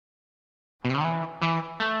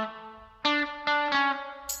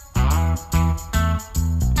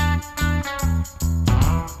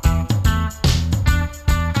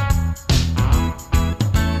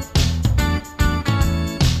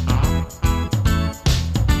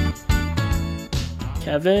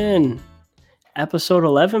episode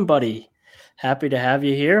 11, buddy. Happy to have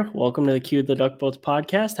you here. Welcome to the Cue the Duck Boats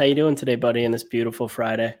podcast. How you doing today, buddy, on this beautiful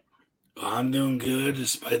Friday? I'm doing good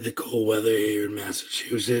despite the cold weather here in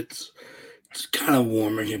Massachusetts. It's kind of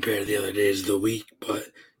warmer compared to the other days of the week, but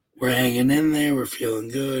we're hanging in there. We're feeling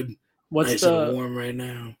good. Nice and warm right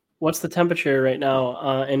now. What's the temperature right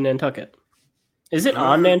now in Nantucket? Is it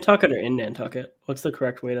on Nantucket or in Nantucket? What's the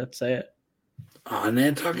correct way to say it? On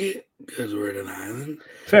Nantucket, because we're at an island.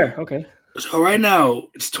 Fair, okay. So right now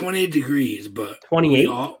it's 28 degrees, but 28.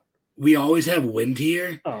 We always have wind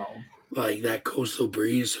here. Oh, like that coastal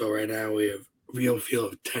breeze. So right now we have real feel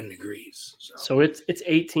of 10 degrees. So it's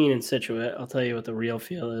 18 in Scituate. I'll tell you what the real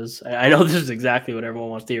feel is. I know this is exactly what everyone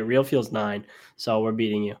wants to hear. Real feel's 9, so we're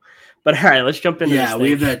beating you. But all right, let's jump into this thing.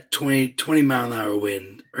 We have that 20 mile an hour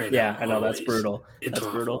wind right now. Yeah, I know, always. That's brutal. It's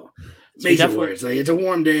awful. Brutal. So makes it worse. Like it's a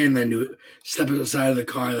warm day, and then you step outside of the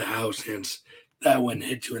car or the house, and that wind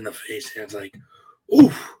hits you in the face, and it's like,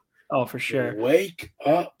 oof. Oh, for sure. Wake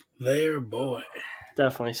up there, boy.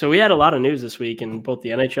 Definitely. So we had a lot of news this week in both the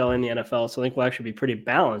NHL and the NFL, so I think we'll actually be pretty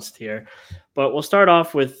balanced here. But we'll start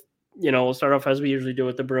off with, as we usually do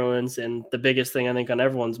with the Bruins, and the biggest thing I think on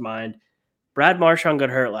everyone's mind, Brad Marchand got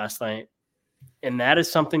hurt last night, and that is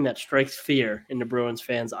something that strikes fear in the Bruins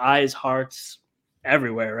fans' eyes, hearts,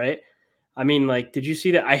 everywhere, right? I mean, like, did you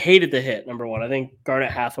see that? I hated the hit, number one. I think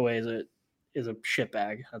Garnet Hathaway is a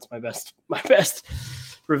shitbag. That's my best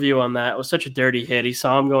review on that. It was such a dirty hit. He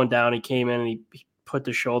saw him going down. He came in and he put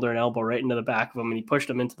the shoulder and elbow right into the back of him, and he pushed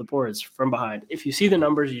him into the boards from behind. If you see the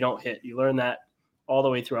numbers, you don't hit. You learn that all the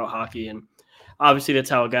way throughout hockey, and obviously that's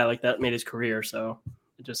how a guy like that made his career, so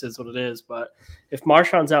it just is what it is. But if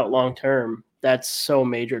Marchand's out long-term, that's so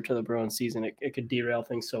major to the Bruins season. It could derail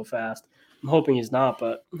things so fast. I'm hoping he's not,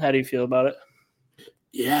 but how do you feel about it?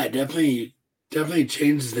 Yeah, definitely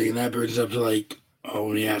changes things. That brings up to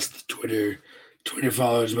when he asked the Twitter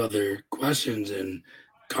followers about their questions, and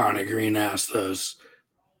Connor Green asked us,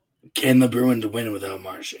 can the Bruins win without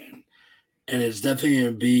Marchand? And it's definitely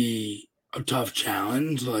going to be a tough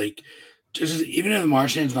challenge. Even if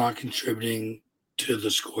Marchand's not contributing to the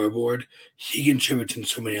scoreboard, he contributes in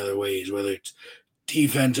so many other ways, whether it's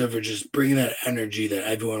defensive or just bringing that energy that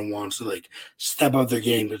everyone wants to step up their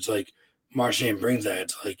game. It's like Marchand brings that.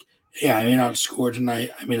 It's like, yeah, I may not score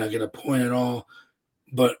tonight, I may not get a point at all,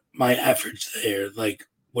 but my effort's there.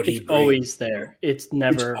 It's always there. It's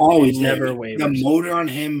never wavers. The motor on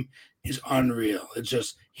him is unreal. It's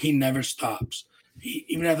just he never stops.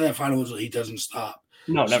 Even after that final whistle, he doesn't stop.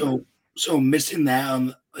 No, never. So missing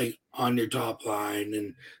that on your top line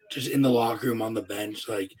and just in the locker room on the bench,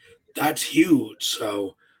 that's huge.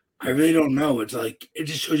 So I really don't know. It's it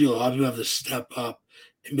just shows you a lot of people have to step up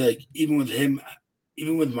and be even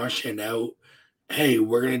with Marchand out, hey,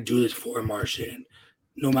 we're gonna do this for Marchand.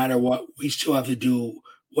 No matter what, we still have to do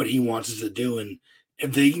what he wants us to do. And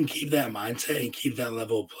if they can keep that mindset and keep that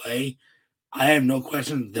level of play, I have no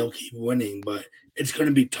question they'll keep winning, but it's going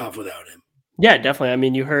to be tough without him. Yeah, definitely. I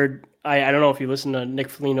mean, you heard, I don't know if you listened to Nick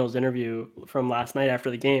Foligno's interview from last night after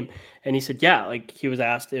the game, and he said, yeah, he was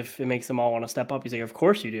asked if it makes them all want to step up. He's like, of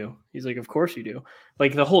course you do. He's like, of course you do.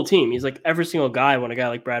 The whole team. He's like, every single guy, when a guy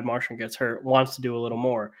like Brad Marchand gets hurt, wants to do a little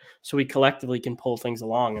more so we collectively can pull things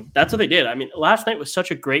along. And that's what they did. I mean, last night was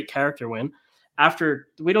such a great character win.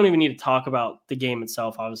 We don't even need to talk about the game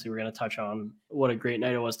itself. Obviously, we're going to touch on what a great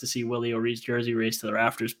night it was to see Willie O'Ree's jersey race to the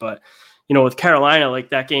rafters. But, with Carolina,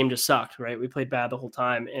 that game just sucked, right? We played bad the whole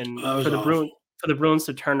time. And for the Bruins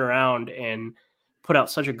to turn around and put out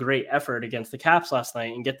such a great effort against the Caps last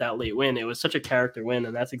night and get that late win, it was such a character win,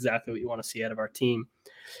 and that's exactly what you want to see out of our team.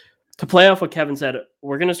 To play off what Kevin said,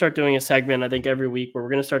 we're going to start doing a segment, I think, every week where we're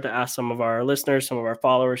going to start to ask some of our listeners, some of our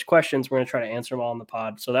followers questions. We're going to try to answer them all on the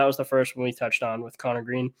pod. So that was the first one we touched on with Connor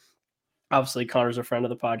Green. Obviously, Connor's a friend of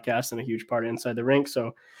the podcast and a huge part of Inside the Rink,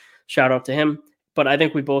 so shout out to him. But I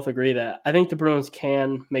think we both agree that I think the Bruins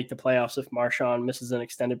can make the playoffs if Marchand misses an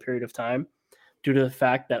extended period of time, due to the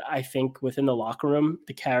fact that I think within the locker room,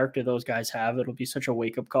 the character those guys have, it'll be such a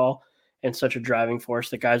wake-up call and such a driving force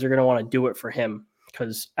that guys are going to want to do it for him.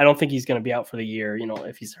 Because I don't think he's going to be out for the year,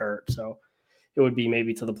 if he's hurt. So it would be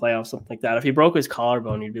maybe to the playoffs, something like that. If he broke his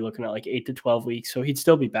collarbone, you'd be looking at 8 to 12 weeks. So he'd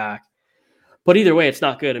still be back. But either way, it's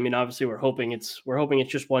not good. I mean, obviously we're hoping it's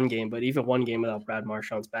just one game, but even one game without Brad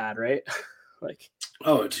Marchand's bad, right?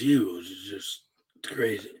 Oh, it's huge. It's just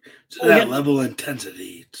crazy. To that level of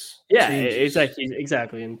intensity. Yeah, changes.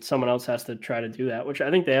 exactly, and someone else has to try to do that, which I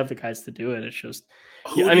think they have the guys to do it. It's just,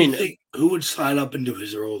 yeah, Who I do you mean, think who would slide up into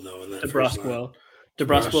his role though in that first DeBrusque line? will.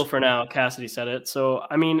 DeBrusque will DeBrusque. for now. Cassidy said it. So,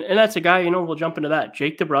 I mean, and that's a guy, we'll jump into that.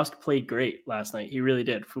 Jake DeBrusque played great last night. He really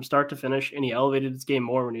did from start to finish, and he elevated his game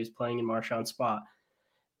more when he was playing in Marchand's spot.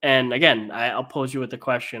 And again, I'll pose you with the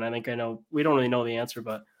question. I think I know we don't really know the answer,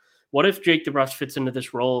 but what if Jake DeBrusque fits into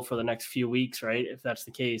this role for the next few weeks, right? If that's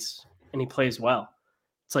the case, and he plays well,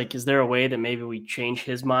 it's like, is there a way that maybe we change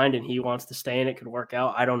his mind and he wants to stay and it could work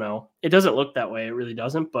out? I don't know. It doesn't look that way. It really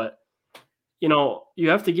doesn't. But you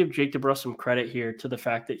have to give Jake DeBrusque some credit here to the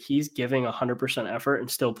fact that he's giving 100% effort and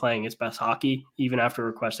still playing his best hockey, even after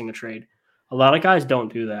requesting a trade. A lot of guys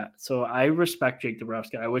don't do that. So I respect Jake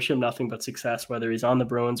DeBrusque. I wish him nothing but success, whether he's on the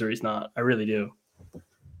Bruins or he's not. I really do.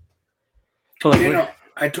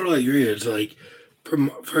 I totally agree. It's like for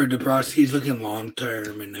DeBrusque, he's looking long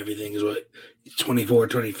term and everything is what 24,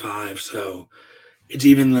 25. So it's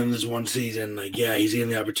even in this one season, like, yeah, he's getting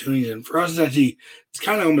the opportunities. And for us, it's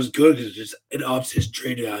kind of almost good because it ups his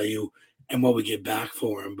trade value and what we get back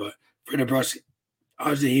for him. But for DeBrusque,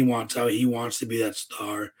 obviously he wants out. He wants to be that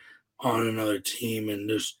star on another team. And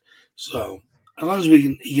so as long as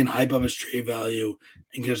he can hype up his trade value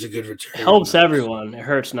and get us a good return. It helps everyone. It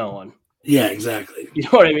hurts no one. Yeah, exactly. You know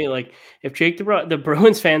what I mean? Like, if Jake DeBrusque, the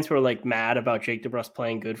Bruins fans who are like mad about Jake DeBrusque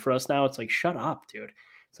playing good for us now, it's like, shut up, dude.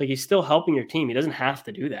 It's like he's still helping your team. He doesn't have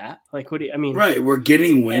to do that. Like, what do you, I mean? Right, we're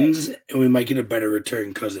getting wins, and we might get a better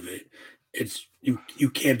return because of it. It's you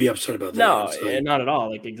can't be upset about that. No, like, not at all.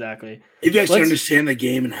 Like, exactly. If you actually understand the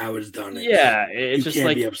game and how it's done, it's just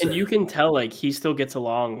like, and you can tell like he still gets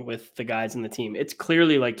along with the guys in the team. It's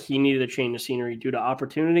clearly like he needed to change the scenery due to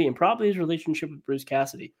opportunity and probably his relationship with Bruce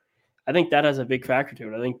Cassidy. I think that has a big factor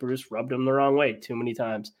to it. I think Bruce rubbed him the wrong way too many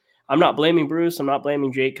times. I'm not blaming Bruce. I'm not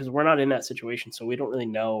blaming Jake because we're not in that situation. So we don't really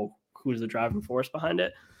know who's the driving force behind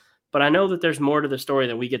it. But I know that there's more to the story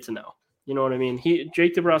than we get to know. You know what I mean?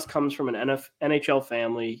 Jake DeBrusque comes from an NHL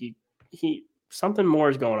family. He something more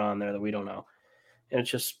is going on there that we don't know. And it's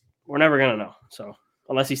just, we're never going to know. So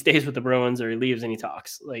unless he stays with the Bruins or he leaves and he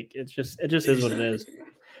talks, like it just is what it is.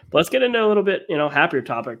 But let's get into a little bit, happier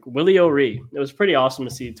topic. Willie O'Ree. It was pretty awesome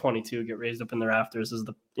to see 22 get raised up in the rafters as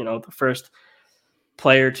the first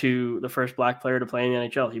black player to play in the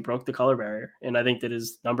NHL. He broke the color barrier, and I think that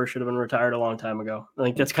his number should have been retired a long time ago. I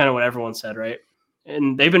think that's kind of what everyone said, right?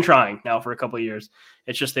 And they've been trying now for a couple of years.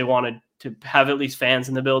 It's just they wanted to have at least fans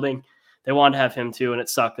in the building. They wanted to have him too, and it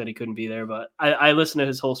sucked that he couldn't be there. But I listened to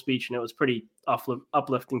his whole speech, and it was pretty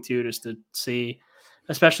uplifting too, just to see,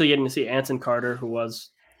 especially getting to see Anson Carter, who was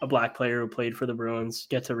a black player who played for the Bruins,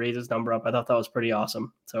 get to raise his number up. I thought that was pretty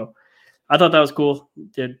awesome. So I thought that was cool.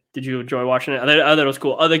 Did you enjoy watching it? I thought it was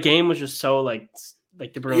cool. The game was just so like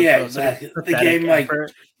the Bruins. Yeah, exactly.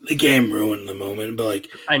 The game ruined the moment, but like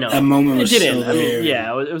I know that moment was didn't. So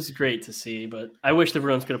there. It was great to see, but I wish the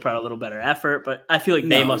Bruins could have put out a little better effort. But I feel like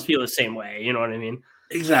they must feel the same way. You know what I mean?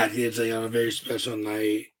 Exactly. It's like on a very special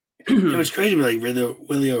night. It was crazy, but like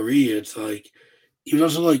Willie O'Ree, it's like he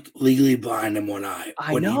was also like legally blind in one eye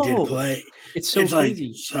when he did play. It's so crazy.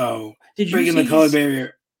 Like, so breaking the color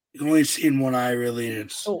barrier, you can only see in one eye really, and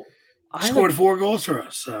it's scored 4 goals for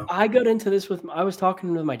us. So I got into this I was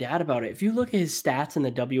talking to my dad about it. If you look at his stats in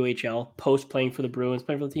the WHL post playing for the Bruins,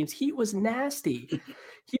 playing for the teams, he was nasty.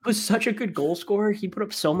 He was such a good goal scorer. He put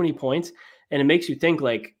up so many points, and it makes you think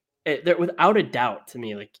like without a doubt to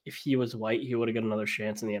me, like if he was white, he would have got another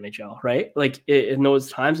chance in the NHL, right? Like in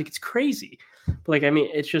those times, like it's crazy. But like, I mean,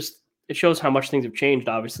 it shows how much things have changed,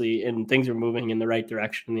 obviously, and things are moving in the right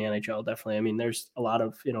direction in the NHL. Definitely. I mean, there's a lot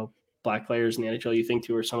of, black players in the NHL you think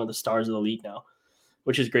to are some of the stars of the league now,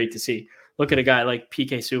 which is great to see. Look at a guy like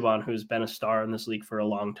PK Subban, who's been a star in this league for a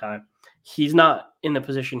long time. He's not in the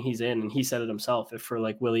position he's in, and he said it himself. If for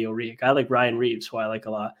like Willie O'Ree, a guy like Ryan Reeves, who I like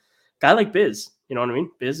a lot, a guy like Biz, you know what I mean?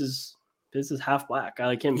 Biz is half black. I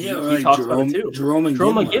like him. Yeah, he talks about it too. Jerome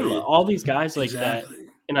McGinley, all these guys like exactly.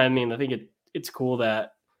 that. And I mean, I think it's cool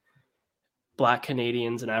that Black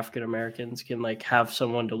Canadians and African Americans can like have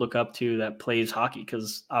someone to look up to that plays hockey,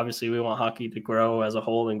 because obviously we want hockey to grow as a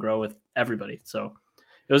whole and grow with everybody. So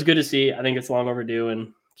it was good to see. I think it's long overdue,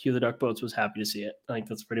 and Cue the Duck Boats was happy to see it. I think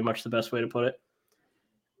that's pretty much the best way to put it.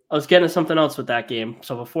 I was getting to something else with that game.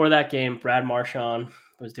 So before that game, Brad Marchand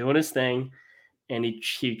was doing his thing, and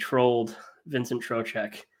he trolled Vincent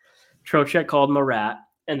Trocheck. Trocheck called him a rat,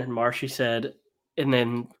 and then Marshy said, and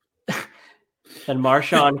then and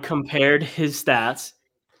Marchand compared his stats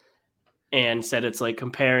and said it's like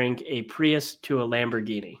comparing a Prius to a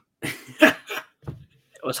Lamborghini. It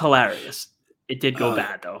was hilarious. It did go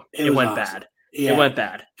bad, though. It went awesome. bad. Yeah. It went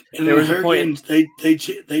bad. And There the was a point.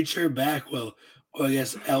 Hurricanes, they cheer back. Well, I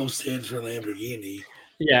guess L stands for Lamborghini.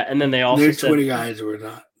 Yeah, and then they also Their said Twitter guys were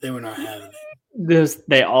not having it. this.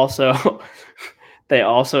 They also they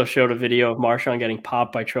also showed a video of Marshawn getting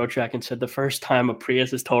popped by Trocheck and said the first time a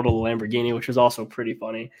Prius is total Lamborghini, which was also pretty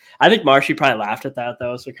funny. I think Marshy probably laughed at that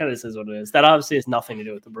though, so it kind of says what it is. That obviously has nothing to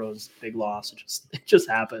do with the Bruins' big loss. It just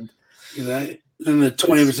happened. Then the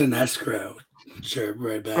 20% escrow. Sure,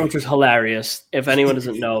 right back. Which is hilarious. If anyone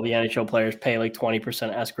doesn't know, the NHL players pay like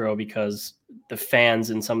 20% escrow because the fans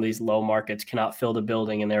in some of these low markets cannot fill the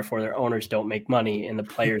building, and therefore their owners don't make money, and the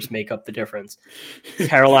players make up the difference.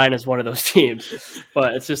 Carolina is one of those teams,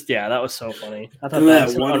 but it's just that was so funny. I thought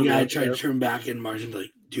that one guy tried to turn back in. Martin's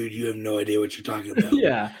like, dude, you have no idea what you're talking about.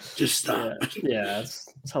 Yeah, just stop. Yeah, it's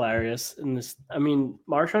hilarious. And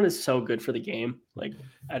Marchand is so good for the game. Like,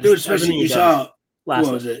 dude, especially you saw last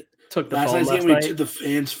what was it? Took the last phone night when he took the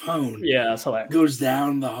fan's phone. Yeah, that's hilarious. Goes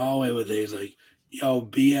down the hallway with it. He's like, yo,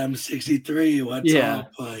 BM63, what's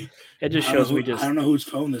up? Like, it just shows I don't know whose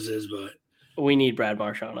phone this is, but we need Brad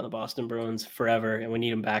Marchand on the Boston Bruins forever, and we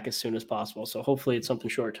need him back as soon as possible. So hopefully it's something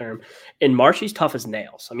short term. And Marshy's tough as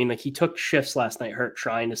nails. I mean, like, he took shifts last night, hurt,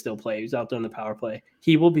 trying to still play. He was out there in the power play.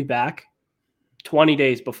 He will be back 20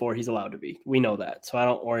 days before he's allowed to be. We know that, so I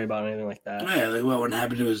don't worry about anything like that. Yeah, like what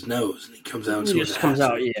happened to his nose, and he comes out. He just comes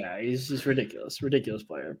out. Yeah, he's just ridiculous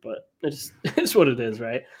player. But it's what it is,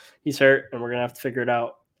 right? He's hurt, and we're gonna have to figure it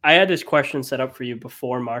out. I had this question set up for you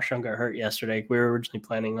before Marchand got hurt yesterday. We were originally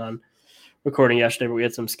planning on recording yesterday, but we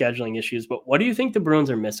had some scheduling issues. But what do you think the Bruins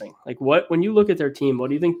are missing? Like, when you look at their team, what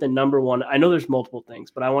do you think the number one? I know there's multiple things,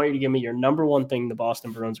 but I want you to give me your number one thing the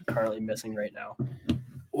Boston Bruins are currently missing right now.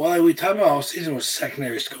 Well, like we talked about all season was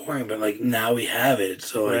secondary scoring, but like now we have it.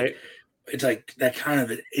 So like it's like that kind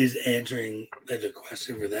of is answering the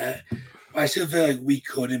question for that. I still feel like we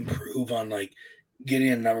could improve on like getting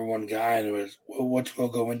a number one guy, and it was what we'll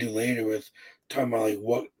go into later with talking about like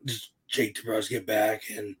what does Jake DeBrusk get back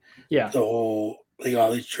and the whole like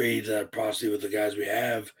all these trades that are possibly with the guys we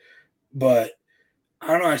have. But I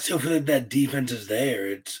don't know. I still feel like that defense is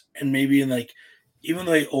there. And maybe in like even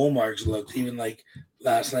the way Olmark's looked, even like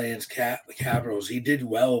last night against the Capitals, he did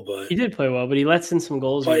well, but he did play well, but he lets in some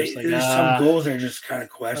goals. But there's some goals that are just kind of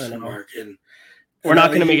question mark, and we're not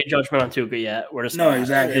going to make a judgment on Tuukka yet. We're just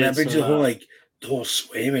exactly. And that brings the whole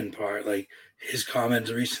Swayman part, like his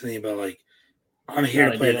comments recently about like I'm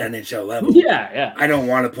here to play at the NHL level. Yeah. I don't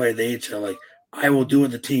want to play at the AHL. Like I will do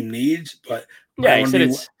what the team needs, but he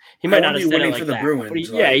said he might not be winning for the Bruins.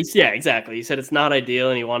 Exactly. He said it's not ideal,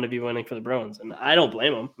 and he wanted to be winning for the Bruins, and I don't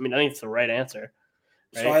blame him. I mean, I think it's the right answer.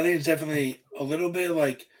 Right? So I think it's definitely a little bit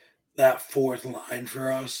like that fourth line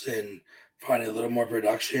for us, and finding a little more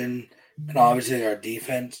production, and obviously our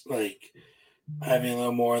defense, like having a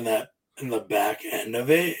little more in the back end of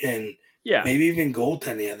it, and maybe even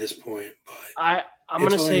goaltending at this point. But I'm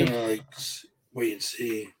gonna say like wait and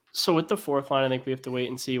see. So with the fourth line, I think we have to wait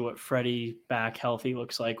and see what Freddie back healthy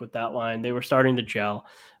looks like with that line. They were starting to gel.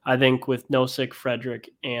 I think with Nosek, Frederick,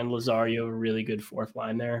 and Lazario, a really good fourth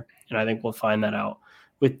line there, and I think we'll find that out.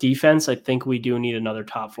 With defense, I think we do need another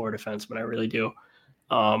top four defenseman. I really do.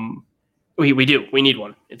 We do. We need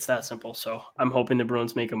one. It's that simple. So I'm hoping the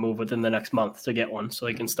Bruins make a move within the next month to get one so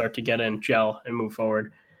they can start to get in, gel, and move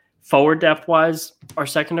forward. Forward depth-wise, our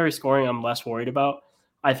secondary scoring I'm less worried about.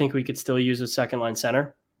 I think we could still use a second-line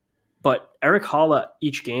center. But Eric Haula,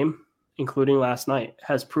 each game, including last night,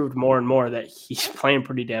 has proved more and more that he's playing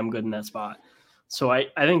pretty damn good in that spot. So I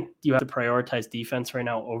think you have to prioritize defense right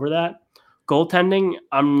now over that. Goaltending,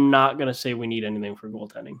 I'm not going to say we need anything for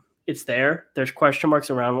goaltending. It's there. There's question marks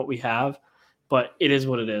around what we have, but it is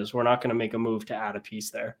what it is. We're not going to make a move to add a piece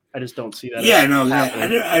there. I just don't see that. Yeah, no,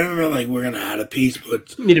 I don't know like we're going to add a piece,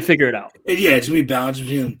 but need to figure it out. Yeah, it's going to be balanced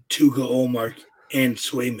between Tuukka, Olmark, and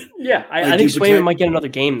Swayman. Yeah, I think Swayman might get another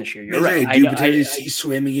game this year. You're right. Do you potentially see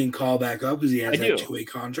Swayman getting called back up because he has that two-way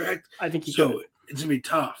contract? I think he so. It's going to be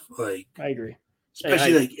tough. Like I agree.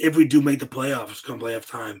 Especially like if we do make the playoffs come playoff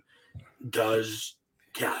time, does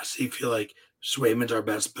Cassie feel like Swayman's our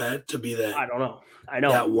best bet to be that? I don't know. I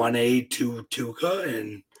know that 1A to Tuukka,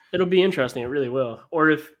 and it'll be interesting. It really will.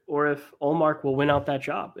 Or if Olmark will win out that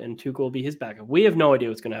job and Tuukka will be his backup. We have no idea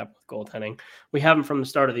what's going to happen with goaltending. We haven't from the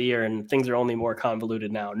start of the year, and things are only more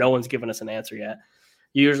convoluted now. No one's given us an answer yet.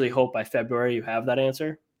 You usually hope by February you have that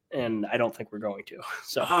answer, and I don't think we're going to.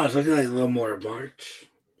 So it's looking like a little more March,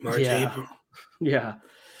 April. Yeah,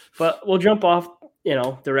 but we'll jump off,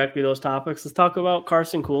 directly those topics. Let's talk about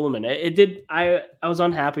Carson Kuhlman. I was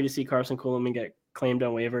unhappy to see Carson Kuhlman get claimed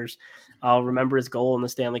on waivers. I'll remember his goal in the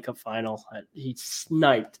Stanley Cup final. He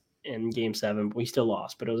sniped in Game 7, but we still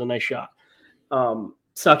lost, but it was a nice shot.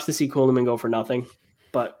 Sucks to see Kuhlman go for nothing,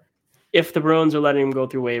 but if the Bruins are letting him go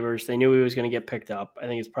through waivers, they knew he was going to get picked up. I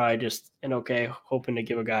think it's probably just an okay, hoping to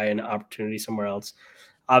give a guy an opportunity somewhere else.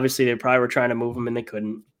 Obviously, they probably were trying to move him and they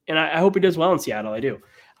couldn't. And I hope he does well in Seattle. I do.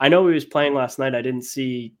 I know he was playing last night. I didn't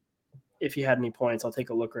see if he had any points. I'll take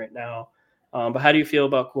a look right now. But how do you feel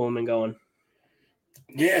about Kuhlman going?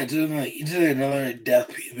 Yeah, it's like another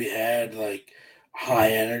death piece we had, like high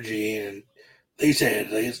energy, and like you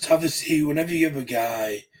said, like it's tough to see whenever you have a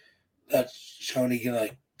guy that's shown he can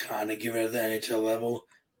like kind of give it at the NHL level,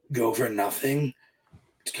 go for nothing.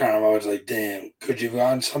 It's kind of always like, damn, could you have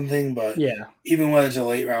gotten something? But Yeah. even whether it's a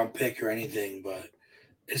late round pick or anything, but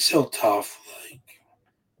it's still tough. Like,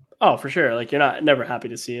 oh, for sure. Like you're never happy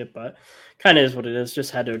to see it, but kind of is what it is.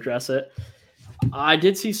 Just had to address it. I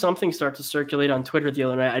did see something start to circulate on Twitter the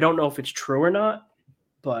other night. I don't know if it's true or not,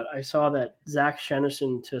 but I saw that Zach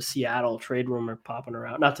Shenishin to Seattle trade rumor popping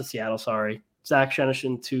around. Not to Seattle, sorry. Zach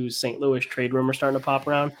Shenishin to St. Louis trade rumor starting to pop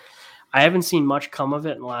around. I haven't seen much come of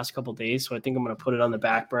it in the last couple of days, so I think I'm going to put it on the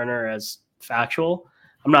back burner as factual.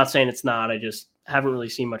 I'm not saying it's not. I just haven't really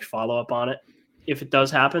seen much follow-up on it. If it does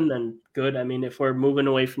happen, then good. I mean, if we're moving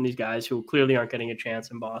away from these guys who clearly aren't getting a chance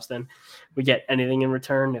in Boston, we get anything in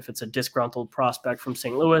return. If it's a disgruntled prospect from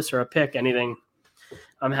St. Louis or a pick, anything,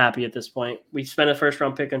 I'm happy at this point. We spent a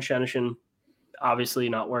first-round pick on Shenishin. Obviously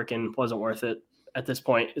not working. Wasn't worth it at this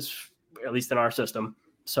point, at least in our system.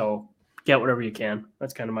 So get whatever you can.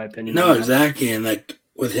 That's kind of my opinion. No, exactly. And like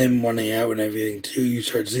with him wanting out and everything too, you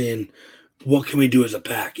start seeing what can we do as a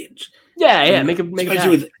package. Yeah, and make especially it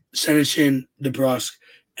with Senishin, DeBrusk,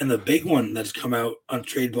 and the big one that's come out on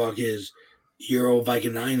trade block is Euro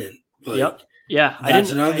Vikanainen. Like, yep. Yeah,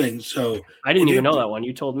 that's another thing. So I didn't even know that one.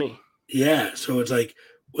 You told me. Yeah, so it's like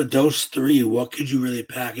with those three, what could you really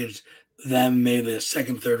package them? Maybe a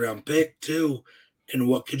second, third round pick too, and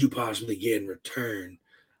what could you possibly get in return,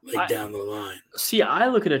 like down the line? See, I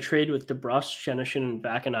look at a trade with DeBrusk, Shenishin, and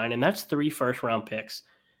Vakanainen, and that's 3 first-round picks.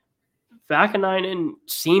 Vakanainen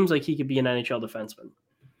seems like he could be an NHL defenseman.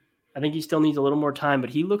 I think he still needs a little more time, but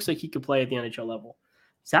he looks like he could play at the NHL level.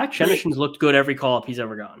 Zach Shenishin's looked good every call-up he's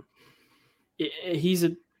ever gone. He's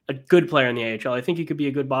a good player in the AHL. I think he could be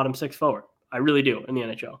a good bottom 6 forward. I really do in the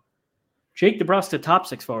NHL. Jake DeBrusk, a top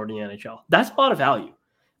 6 forward in the NHL. That's a lot of value.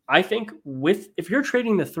 I think if you're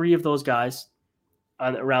trading the 3 of those guys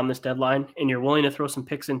around this deadline and you're willing to throw some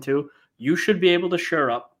picks in too, you should be able to shore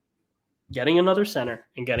up getting another center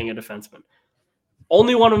and getting a defenseman.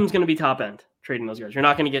 Only one of them is going to be top end trading those guys. You're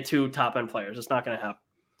not going to get 2 top end players. It's not going to happen.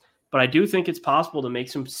 But I do think it's possible to make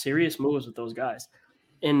some serious moves with those guys.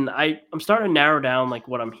 And I'm starting to narrow down like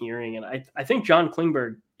what I'm hearing. And I think John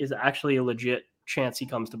Klingberg is actually a legit chance he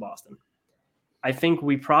comes to Boston. I think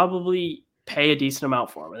we probably pay a decent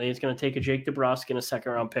amount for him. I think it's going to take a Jake DeBrusk and a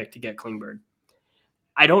second-round pick to get Klingberg.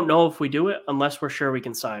 I don't know if we do it unless we're sure we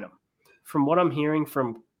can sign him. From what I'm hearing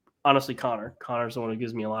from, honestly, Connor's the one who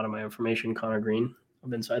gives me a lot of my information, Connor Green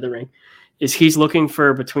of Inside the Ring, is he's looking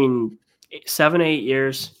for between 7 to 8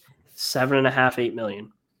 years, 7.5, 8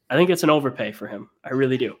 million. I think it's an overpay for him. I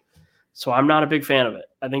really do. So I'm not a big fan of it.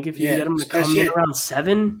 I think if you get him to come in around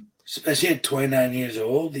 7, especially at 29 years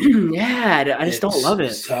old. Yeah, I just don't love it.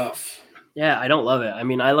 It's tough. Yeah, I don't love it. I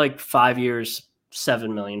mean, I like 5 years,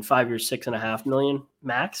 7 million, 5 years, 6.5 million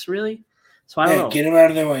max, really. So I don't know. Get him out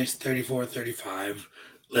of there when he's 34, 35.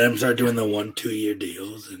 Let him start doing the 1-2 year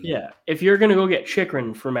deals. And yeah, if you're going to go get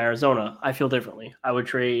Chychrun from Arizona, I feel differently. I would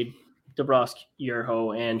trade DeBrusk,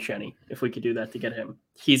 Urho, and Shenny if we could do that to get him.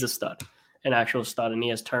 He's a stud, an actual stud, and he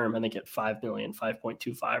has term, I think, at 5 million,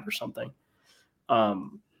 5.25 or something.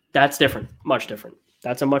 That's different, much different.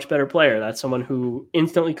 That's a much better player. That's someone who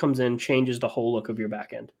instantly comes in, changes the whole look of your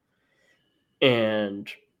back end. And,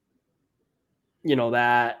 you know,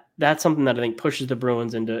 that's something that I think pushes the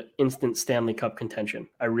Bruins into instant Stanley Cup contention.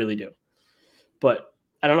 I really do. But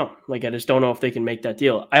I don't know. Like, I just don't know if they can make that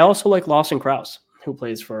deal. I also like Lawson Krause, who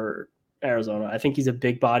plays for Arizona. I think he's a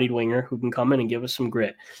big-bodied winger who can come in and give us some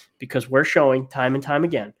grit, because we're showing time and time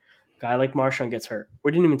again, a guy like Marchand gets hurt.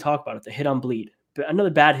 We didn't even talk about it. The hit on Bleed. Another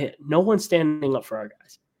bad hit. No one's standing up for our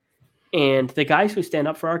guys. And the guys who stand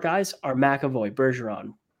up for our guys are McAvoy,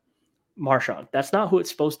 Bergeron, Marchand. That's not who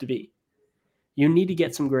it's supposed to be. You need to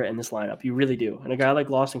get some grit in this lineup. You really do. And a guy like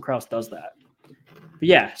Lawson Krause does that. But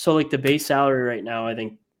yeah, so like the base salary right now, I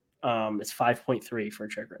think it's 5.3 for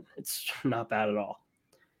Chychrun. It's not bad at all.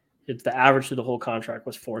 It's the average through the whole contract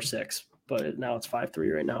was 4.6, but now it's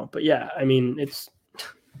 5.3 right now. But yeah, I mean, it's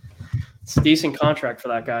a decent contract for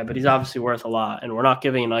that guy, but he's obviously worth a lot, and we're not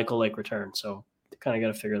giving an Eichel-like return, so kind of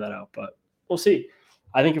got to figure that out. But we'll see.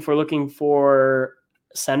 I think if we're looking for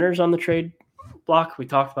centers on the trade block. We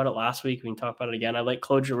talked about it last week. We can talk about it again. I like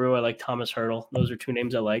Claude Giroux. I like Thomas Hurdle. Those are two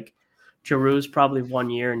names I like. Giroux's probably 1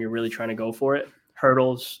 year, and you're really trying to go for it.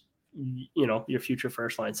 Hurdle's, your future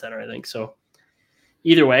first line center, I think. So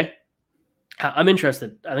either way, I'm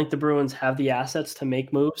interested. I think the Bruins have the assets to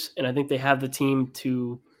make moves, and I think they have the team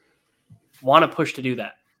to want to push to do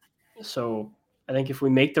that. So I think if we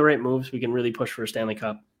make the right moves, we can really push for a Stanley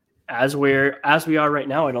Cup. As we are right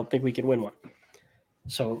now, I don't think we can win one.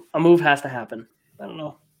 So a move has to happen. I don't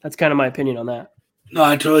know. That's kind of my opinion on that. No,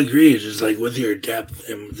 I totally agree. It's just like with your depth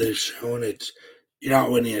and they've shown you're not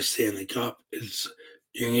winning a Stanley Cup.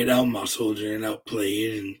 You're gonna get out muscled, you're gonna get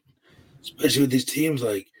outplayed, and especially with these teams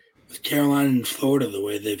like with Carolina and Florida, the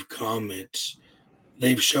way they've come,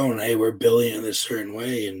 they've shown, hey, we're building in this certain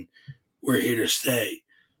way and we're here to stay.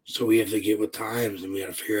 So we have to get with times and we got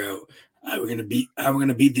to figure out how we're gonna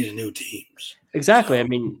beat these new teams. Exactly. I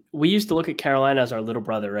mean, we used to look at Carolina as our little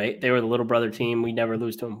brother, right? They were the little brother team. We never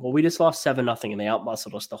lose to them. Well, we just lost 7-0 and they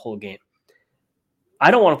outmuscled us the whole game.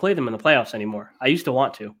 I don't want to play them in the playoffs anymore. I used to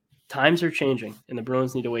want to. Times are changing and the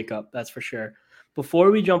Bruins need to wake up. That's for sure. Before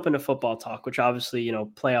we jump into football talk, which obviously,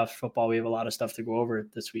 playoffs football, we have a lot of stuff to go over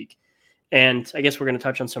this week. And I guess we're going to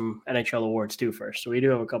touch on some NHL awards too first. So we do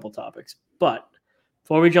have a couple topics. But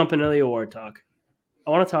before we jump into the award talk, I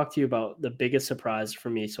want to talk to you about the biggest surprise for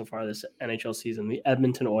me so far this NHL season, the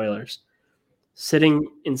Edmonton Oilers. Sitting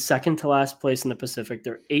in second to last place in the Pacific,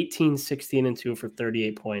 they're 18-16-2 for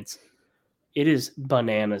 38 points. It is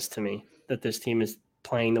bananas to me that this team is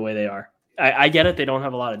playing the way they are. I get it, they don't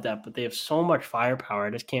have a lot of depth, but they have so much firepower. I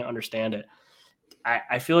just can't understand it.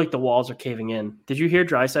 I feel like the walls are caving in. Did you hear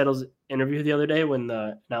Draisaitl's interview the other day when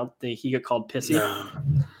he got called pissy? No.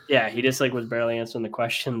 Yeah, he just was barely answering the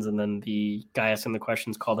questions, and then the guy asking the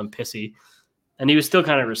questions called him pissy, and he was still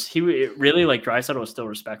kind of Draisaitl was still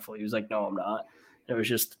respectful. He was like, "No, I'm not."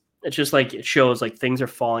 It's just like it shows like things are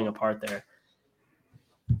falling apart there.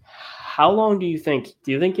 How long do you think?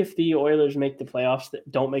 Do you think if the Oilers don't make the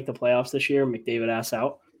playoffs this year, McDavid asks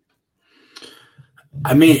out?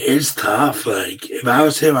 I mean, it's tough. Like, if I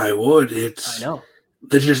was him, I would. I know.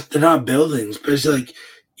 They're not building, especially like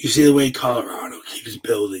you see the way Colorado keeps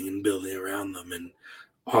building and building around them and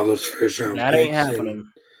all those first round picks. That ain't happening.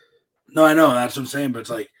 No, I know. That's what I'm saying. But it's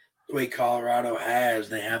like the way Colorado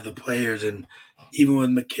they have the players. And even with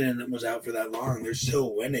McKinnon that was out for that long, they're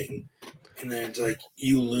still winning. And then it's like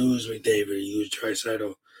you lose McDavid, you lose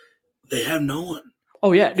Draisaitl. They have no one.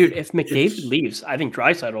 Oh, yeah, dude. If McDavid leaves, I think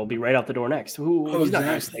Draisaitl will be right out the door next. He's not going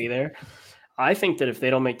to stay there. I think that if they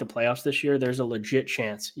don't make the playoffs this year, there's a legit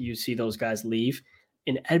chance you see those guys leave.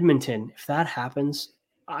 In Edmonton, if that happens,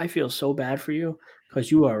 I feel so bad for you because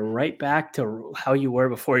you are right back to how you were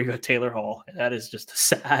before you got Taylor Hall. And that is just a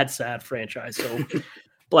sad, sad franchise. So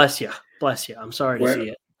bless you. Bless you. I'm sorry to see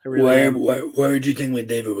it. Where would you think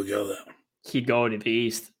McDavid would go, though? He'd go to the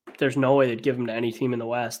East. There's no way they'd give him to any team in the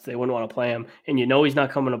West. They wouldn't want to play him. And he's not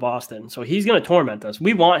coming to Boston. So he's going to torment us.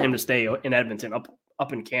 We want him to stay in Edmonton,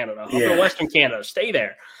 up in Canada, up in Western Canada. Stay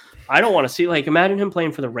there. I don't want to see, imagine him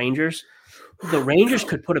playing for the Rangers. The Rangers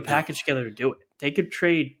could put a package together to do it. They could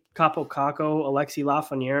trade Capo Caco, Alexis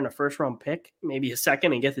Lafreniere, and a first-round pick, maybe a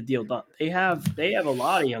second, and get the deal done. They have a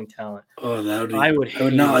lot of young talent. Oh, I would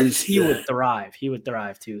thrive. He would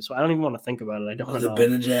thrive too. So I don't even want to think about it. I don't know.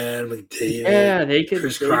 Zibanejad, McDavid, they could.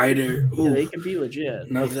 Chris Kreider. They could be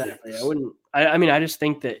legit. No exactly. I wouldn't. I just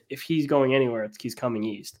think that if he's going anywhere, he's coming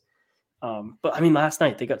east. But I mean, last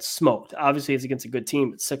night they got smoked. Obviously, it's against a good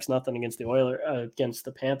team, but 6-0 against the against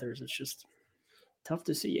the Panthers. It's just tough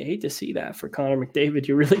to see. You hate to see that for Connor McDavid.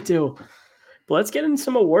 You really do. But let's get into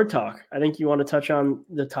some award talk. I think you want to touch on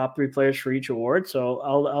the top 3 players for each award. So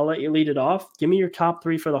I'll let you lead it off. Give me your top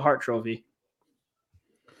 3 for the Hart Trophy.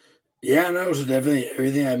 Yeah, no, so definitely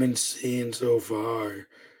everything I've been seeing so far.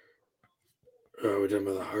 We're talking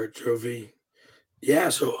about the Hart Trophy. Yeah,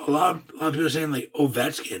 so a lot of people are saying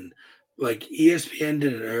Ovechkin. ESPN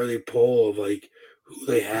did an early poll of who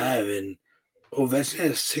they have, and Ovechkin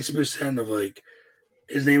has 6% of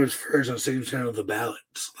his name is first on 6% of the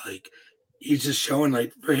ballots. He's just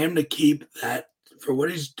showing for him to keep that for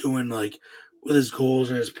what he's doing with his goals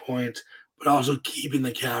and his points, but also keeping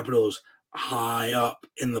the Capitals high up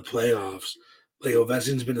in the playoffs.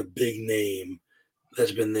 Ovechkin's been a big name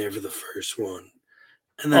that's been there for the first one.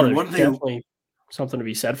 And then one thing, definitely something to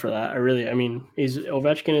be said for that. Ovechkin is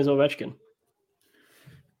Ovechkin.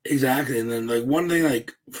 Exactly. And then one thing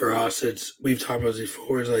for us, we've talked about this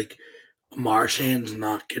before, is Marchand's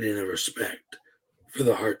not getting the respect for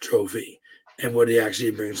the Hart Trophy and what he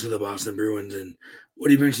actually brings to the Boston Bruins and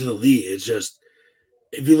what he brings to the league. It's just,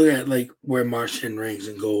 if you look at where Marchand ranks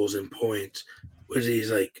in goals and points, which he's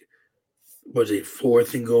was he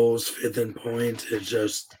fourth in goals, fifth in points. It's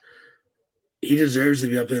just he deserves to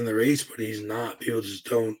be up there in the race, but he's not. People just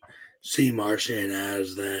don't see Marchand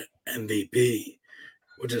as that MVP,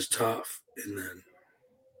 which is tough. And then,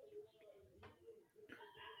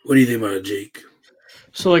 what do you think about it, Jake?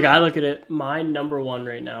 So, like, I look at it, my number one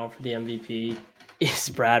right now for the MVP is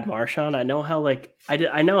Brad Marchand. I know how,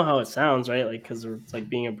 I know how it sounds, right? Like, because it's like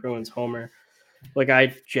being a Bruins homer. Like,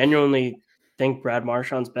 I genuinely think Brad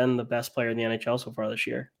Marchand's been the best player in the NHL so far this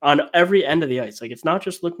year on every end of the ice. Like, it's not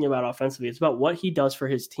just looking about offensively, it's about what he does for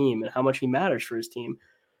his team and how much he matters for his team.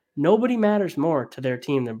 Nobody matters more to their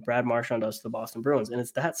team than Brad Marchand does to the Boston Bruins, and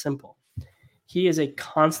it's that simple. He is a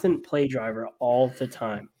constant play driver all the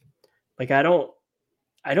time. Like, I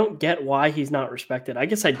don't get why he's not respected. I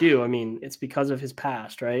guess I do. I mean, it's because of his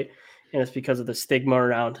past, right? And it's because of the stigma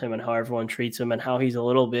around him and how everyone treats him and how he's a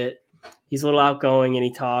little outgoing and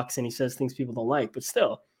he talks and he says things people don't like. But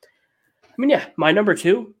still, I mean, yeah, my number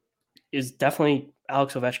two is definitely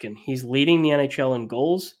Alex Ovechkin. He's leading the NHL in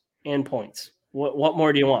goals and points. What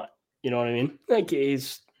more do you want? You know what I mean? Like,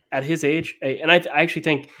 he's at his age, and I actually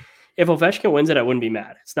think if Ovechkin wins it, I wouldn't be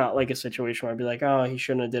mad. It's not like a situation where I'd be like, oh, he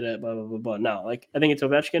shouldn't have did it, blah, blah, blah, blah. No, like, I think it's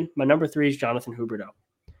Ovechkin. My number three is Jonathan Huberdeau.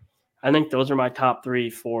 I think those are my top three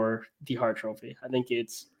for the Hart Trophy. I think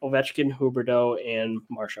it's Ovechkin, Huberdeau, and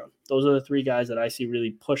Marchand. Those are the three guys that I see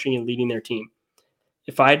really pushing and leading their team.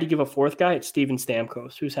 If I had to give a fourth guy, it's Steven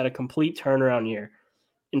Stamkos, who's had a complete turnaround year.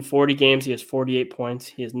 In 40 games, he has 48 points.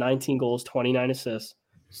 He has 19 goals, 29 assists.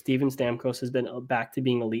 Steven Stamkos has been back to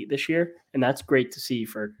being elite this year, and that's great to see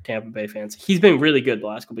for Tampa Bay fans. He's been really good the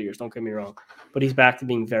last couple of years, don't get me wrong, but he's back to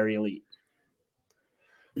being very elite.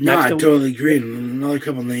 No, I totally agree. And another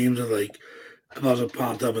couple names of have also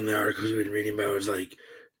popped up in the articles we've been reading about is like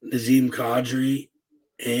Nazem Kadri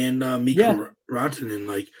and Mikko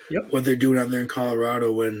Rantanen, what they're doing out there in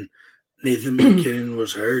Colorado when Nathan McKinnon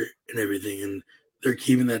was hurt and everything, and they're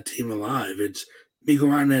keeping that team alive. It's Mikko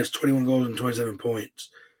Rantanen has 21 goals and 27 points.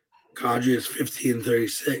 Kadri is 15 and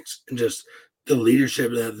 36, and just the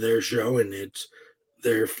leadership that they're showing,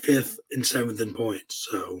 they're fifth and seventh in points.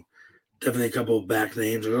 So definitely a couple of back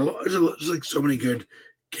names. There's like so many good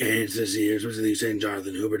candidates this year, especially you saying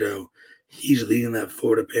Jonathan Huberdeau. He's leading that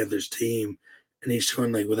Florida Panthers team, and he's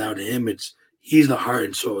showing without him, he's the heart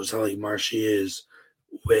and soul. It's how Marshy is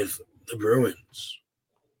with the Bruins.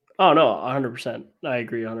 Oh no, 100%. I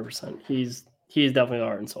agree 100%. He's definitely the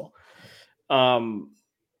heart and soul.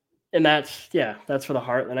 And that's for the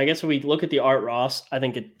Hart. And I guess if we look at the Art Ross, I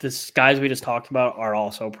think the guys we just talked about are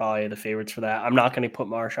also probably the favorites for that. I'm not going to put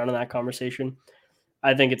Marchand in that conversation.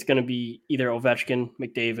 I think it's going to be either Ovechkin,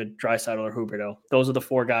 McDavid, Draisaitl, or Huberdeau. Those are the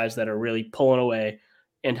four guys that are really pulling away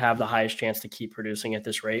and have the highest chance to keep producing at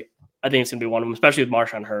this rate. I think it's going to be one of them, especially with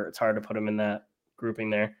Marchand hurt. It's hard to put him in that grouping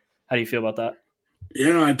there. How do you feel about that?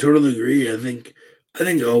 Yeah, no, I totally agree. I think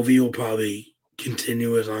Ovi will probably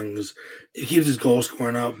continue as long as he keeps his goal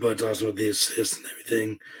scoring up, but it's also with the assists and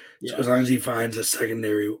everything. Yeah. So as long as he finds a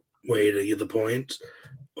secondary way to get the points,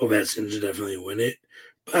 Ovechkin should definitely win it.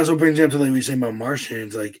 But also brings up to we say about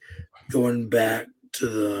Marchand, it's going back to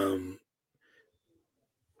the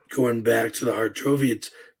Hart Trophy. It's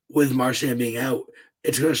with Marchand being out,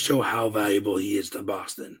 it's going to show how valuable he is to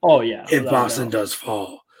Boston. Oh yeah, if Boston does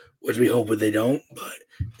fall, which we hope that they don't, but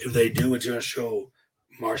if they do, it's going to show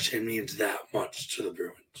Marchand means that much to the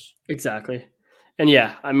Bruins. Exactly. And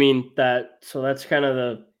yeah, I mean that's kind of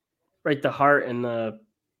the Hart and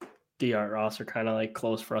the Art Ross are kind of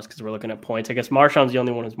close for us because we're looking at points. I guess Marchand's the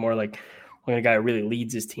only one who's more when a guy really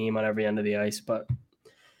leads his team on every end of the ice. But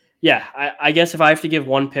yeah, I guess if I have to give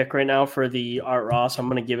one pick right now for the Art Ross, I'm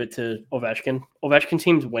going to give it to Ovechkin. Ovechkin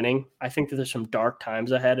team's winning. I think that there's some dark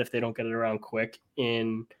times ahead if they don't get it around quick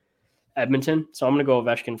in Edmonton. So I'm going to go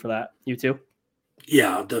Ovechkin for that. You too?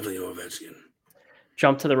 Yeah, I'll definitely go Ovechkin.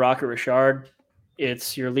 Jump to the Rocket Richard.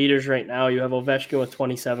 It's your leaders right now. You have Ovechkin with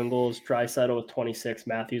 27 goals, Draisaitl with 26,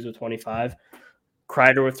 Matthews with 25,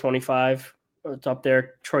 Kreider with 25. It's up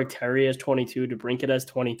there. Troy Terry has 22, DeBrincat has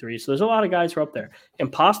 23. So there's a lot of guys who are up there.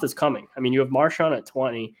 And Pasta's coming. I mean, you have Marchand at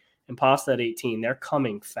 20 and Pasta at 18. They're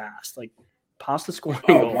coming fast. Pasta scoring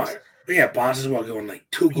goals. Yeah, Pasta's going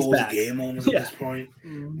 2 goals a game almost at this point.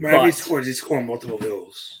 Whenever he scores, he's scoring multiple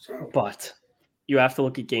goals. So. But you have to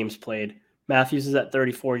look at games played. Matthews is at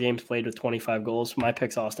 34 games played with 25 goals. My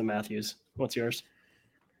pick's Austin Matthews. What's yours?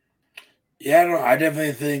 Yeah, no, I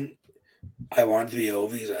definitely think I want it to be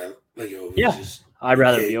Ovi's. I like Ovi's. Yeah, I'd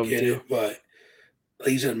rather be Ovi too. But like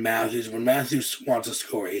you said, Matthews, when Matthews wants to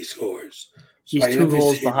score, he scores. He's 2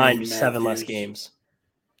 goals behind 7 less games.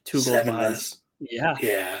 2 goals behind. Yeah.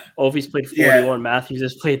 Yeah. Ovi's played 41. Yeah. Matthews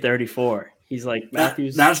has played 34. He's like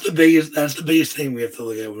Matthews. That's the biggest thing we have to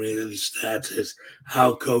look at when we look at these stats is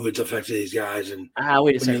how COVID's affected these guys. And Wait a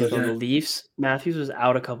when you second look though. at The Leafs, Matthews was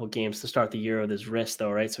out a couple games to start the year with his wrist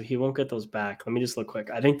though, right? So he won't get those back. Let me just look quick.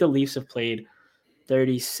 I think the Leafs have played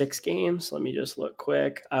 36 games. Let me just look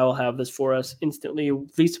quick. I will have this for us instantly.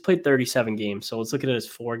 Leafs have played 37 games, so let's look at it as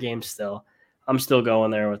 4 games still. I'm still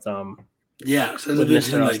going there with yeah, so with that's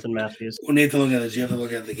Mr. like, Austin Matthews. when you have to look at this, you have to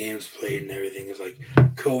look at the games played and everything. It's like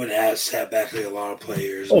COVID has set back like a lot of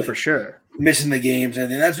players. Oh, like, for sure. missing the games,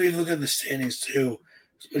 and that's when you look at the standings too.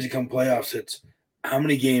 Especially come playoffs, it's how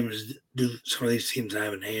many games do some of these teams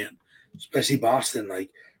have in hand? Especially Boston. Like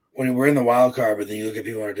when we're in the wild card, but then you look at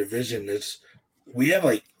people in our division, we have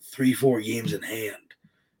like 3-4 games in hand,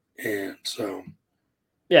 and so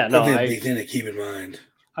Yeah, no, that's a big thing to keep in mind.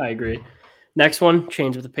 I agree. Next one,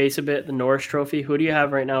 change of the pace a bit. The Norris Trophy. Who do you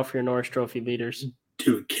have right now for your Norris Trophy leaders?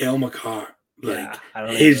 Dude, Cale Makar. Like Yeah, I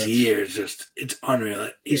don't his year is it's unreal.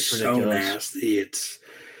 He's It's so ridiculous. nasty.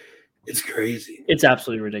 It's crazy. It's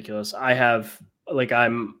absolutely ridiculous. I'm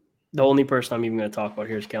the only person I'm even going to talk about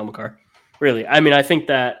here is Cale Makar. Really. I mean, I think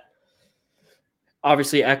that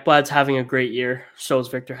obviously Ekblad's having a great year. So is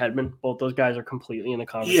Victor Hedman. Both those guys are completely in the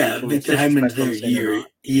conversation. Yeah, Victor Hedman's there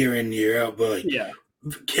year in, year out, but like yeah.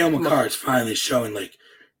 Cale Makar is finally showing like,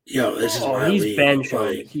 yo, this is my he's league. been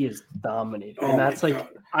showing like, he is dominating. oh And that's my like God.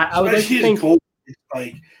 I would like to Especially think his goal, it's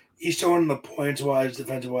like he's showing the points wise,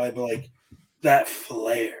 defensive wise, but like that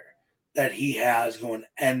flair that he has going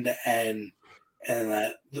end to end, and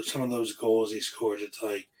that some of those goals he scores, it's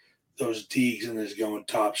like those digs and is going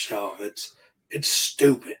top shelf. It's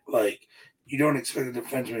stupid. Like you don't expect a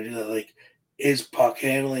defenseman to do that. Like his puck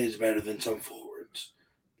handling is better than some forwards.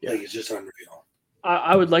 Yeah. Like it's just unreal.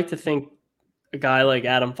 I would like to think a guy like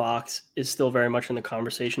Adam Fox is still very much in the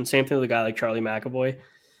conversation. Same thing with a guy like Charlie McAvoy.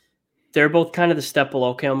 They're both kind of the step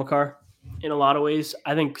below Cale Makar in a lot of ways.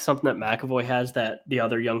 I think something that McAvoy has that the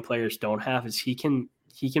other young players don't have is he can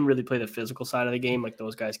really play the physical side of the game like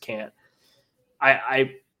those guys can't.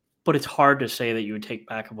 But it's hard to say that you would take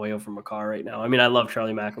McAvoy over Makar right now. I mean, I love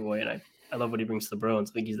Charlie McAvoy, and I love what he brings to the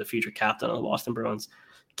Bruins. I think he's the future captain of the Boston Bruins.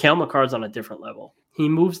 Cale Makar's on a different level. He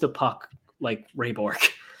moves the puck like Ray Bork.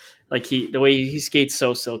 Like the way he skates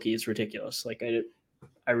so silky, it's ridiculous. Like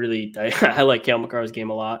I like Cale Makar's game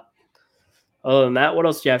a lot. Other than that, what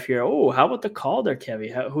else do you have here? Oh, how about the Calder,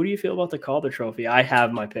 Kevy? Who do you feel about the Calder Trophy? I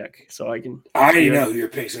have my pick, so I can. I already know who your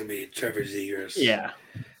pick's gonna be, Trevor Zegras. Yeah.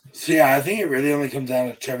 So yeah, I think it really only comes down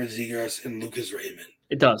to Trevor Zegras and Lucas Raymond.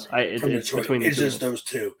 It does. It's between it's the two. just those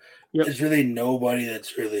two. Yep. There's really nobody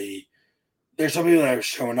that's really. There's some people that are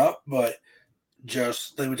showing up, but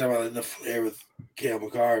just like we talk about like the flair with Cale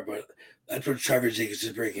Makar, but that's what Trevor Zegras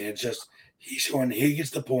is bringing. It's just he's showing he gets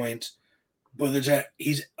the points, but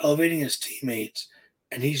he's elevating his teammates,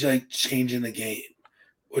 and he's like changing the game,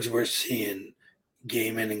 which we're seeing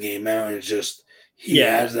game in and game out. And it's just he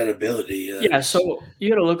has that ability. Yeah, so you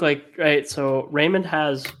got to look like right. So Raymond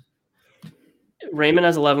has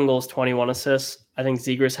 11 goals, 21 assists. I think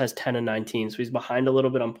Zegras has 10 and 19, so he's behind a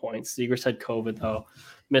little bit on points. Zegras had COVID though,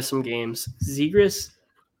 missed some games. Zegras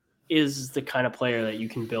is the kind of player that you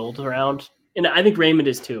can build around, and I think Raymond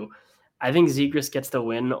is too. I think Zegras gets the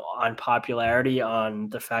win on popularity, on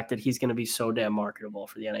the fact that he's going to be so damn marketable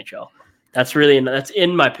for the NHL. That's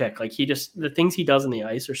in my pick. Like the things he does on the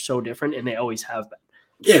ice are so different, and they always have been.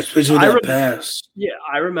 Yeah, especially with that pass. Yeah,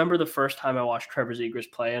 I remember the first time I watched Trevor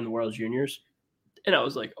Zegras play in the World Juniors, and I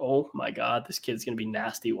was like, "Oh my God, this kid's going to be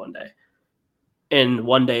nasty one day." And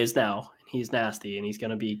one day is now, and he's nasty, and he's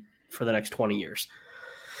going to be for the next 20 years.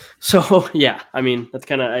 So yeah, I mean that's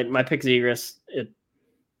kind of my pick. Zegras. It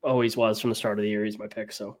always was from the start of the year. He's my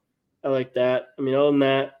pick, so I like that. I mean, other than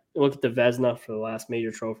that, look at the Vezina for the last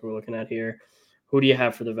major trophy we're looking at here. Who do you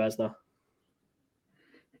have for the Vezina?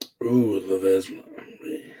 Ooh, the Vezina.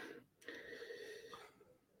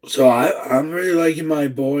 So I'm really liking my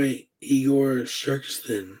boy Igor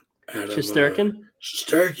Shesterkin.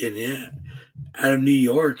 Shesterkin, yeah. Out of New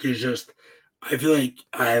York is just. I feel like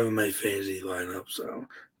I have him in my fantasy lineup, so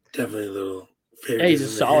definitely a little favorite. Yeah, he's a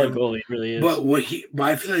solid goalie, he really is. But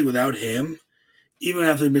I feel like without him, even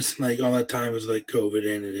after missing like all that time with like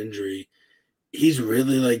COVID and an injury, he's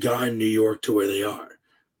really like gotten New York to where they are.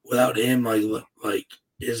 Without him, like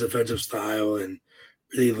his offensive style and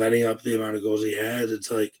really letting up the amount of goals he has,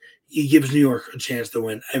 it's like he gives New York a chance to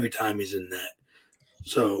win every time he's in net.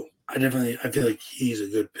 So I feel like he's a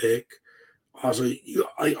good pick. Also,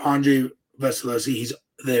 like Andre Vasilevsky, he's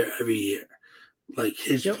there every year. Like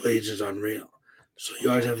his plays is unreal. So you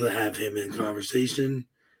always have to have him in conversation.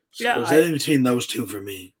 So it's anything between those two for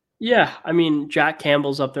me. Yeah, I mean, Jack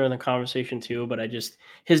Campbell's up there in the conversation too, but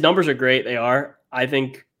his numbers are great. They are. I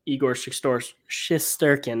think Igor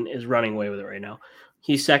Shesterkin is running away with it right now.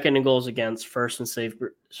 He's second in goals against, first in save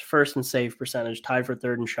percentage, tied for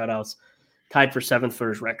third in shutouts, tied for seventh for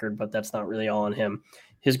his record, but that's not really all on him.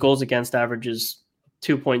 His goals against average is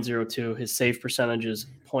 2.02. His save percentage is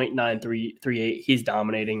 0.9338. He's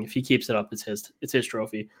dominating. If he keeps it up, it's his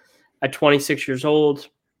trophy. At 26 years old,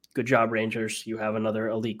 good job, Rangers. You have another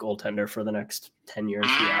elite goaltender for the next 10 years,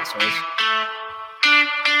 you assholes.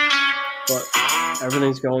 But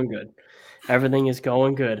everything's going good. Everything is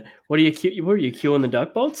going good. What are you cueing the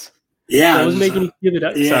duck boats? Yeah. What was making you cue the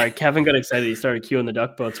duck? Yeah. Sorry, Kevin got excited. He started cueing the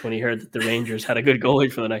duck boats when he heard that the Rangers had a good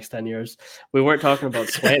goalie for the next 10 years. We weren't talking about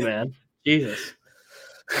Sway, man. Jesus.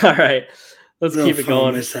 All right. Let's keep it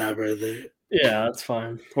going. Mishap right there. Yeah, that's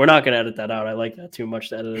fine. We're not going to edit that out. I like that too much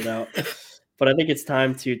to edit it out. But I think it's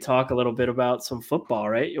time to talk a little bit about some football,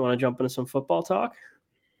 right? You want to jump into some football talk?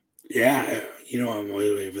 Yeah, I'm always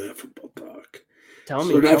waiting for that football talk. Tell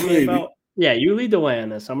me about. Yeah, you lead the way on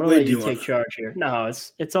this. I'm gonna let you take charge here. No,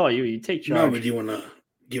 it's all you. You take charge. No, but do you want to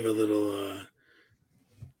give a little?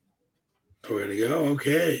 We're gonna go.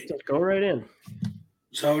 Okay, just go right in.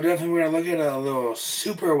 So definitely we're gonna look at a little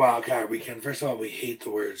super wild card weekend. First of all, we hate the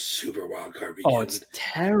word super wild card weekend. Oh, it's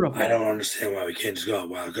terrible. I don't understand why we can't just go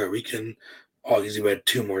wild card weekend. Obviously, we had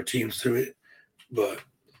 2 more teams through it, but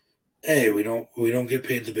hey, we don't get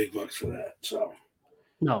paid the big bucks for that. So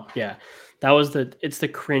no, yeah, it's the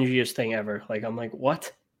cringiest thing ever. Like I'm like,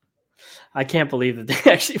 what? I can't believe that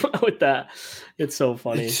they actually went with that. It's so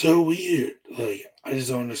funny. It's so weird. Like I just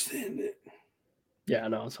don't understand it. Yeah,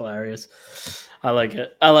 no, it's hilarious. I like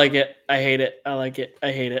it. I hate it. I like it.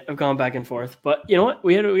 I hate it. I've gone back and forth, but you know what?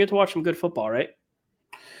 We get to watch some good football, right?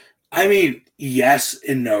 I mean, yes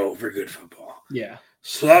and no for good football. Yeah.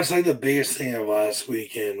 So that's like the biggest thing of last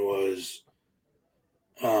weekend was,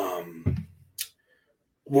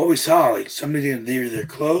 what we saw. Like somebody they were either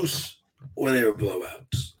close or they were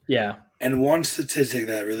blowouts. Yeah. And one statistic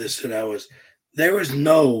that really stood out was there was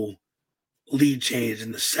no lead change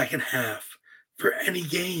in the second half for any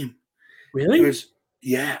game. Really? It was,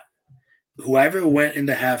 yeah. Whoever went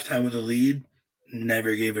into halftime with a lead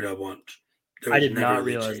never gave it up once. I did not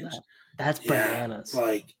realize that. That's bananas.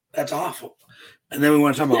 Like, that's awful. And then we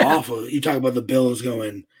want to talk about awful. You talk about the Bills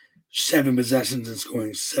going 7 possessions and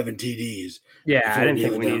scoring 7 TDs. Yeah, I didn't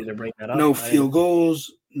think we needed to bring that up. No field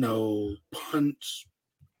goals, no punts,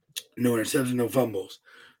 no interceptions, no fumbles.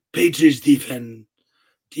 Patriots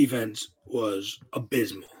defense was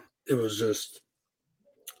abysmal. It was just,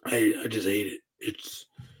 I just hate it.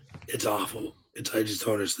 It's awful. I just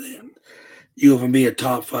don't understand. You go from being a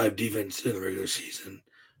top 5 defense in the regular season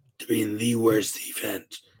to being the worst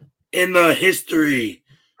defense in the history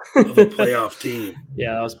of a playoff team.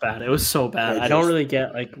 Yeah, that was bad. It was so bad. I don't really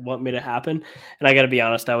get what made it happen. And I got to be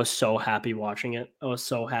honest, I was so happy watching it. I was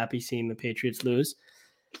so happy seeing the Patriots lose.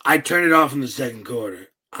 I turned it off in the second quarter.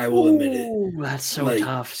 I will admit it. That's so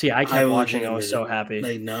tough. See, I kept watching. I was so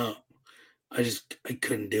happy. No, I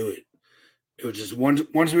couldn't do it. It was just once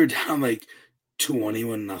we were down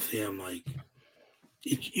 21-0. I'm like,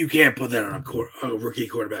 you can't put that on a rookie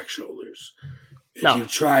quarterback's shoulders. No.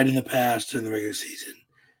 You've tried in the past in the regular season,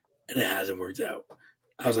 and it hasn't worked out.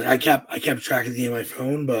 I was like, I kept track of the game on my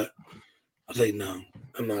phone, but I was like, no,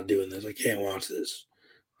 I'm not doing this. I can't watch this.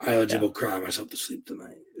 I will cry myself to sleep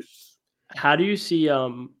tonight. How do you see?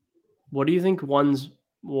 What do you think?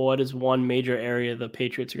 What is one major area the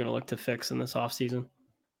Patriots are going to look to fix in this offseason?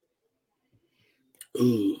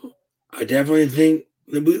 Ooh, I definitely think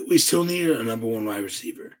we still need a number 1 wide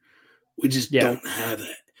receiver. We just don't have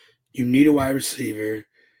that. You need a wide receiver,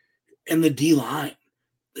 and the D line.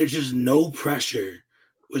 There's just no pressure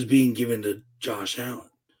was being given to Josh Allen.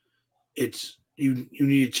 It's you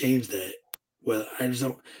need to change that. Well, I just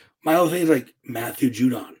don't. My whole thing is Matthew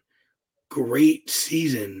Judon, great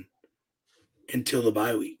season until the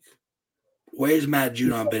bye week. Where's Matt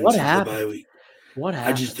Judon been since the bye week? What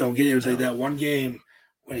happened? I just don't get it. It was that one game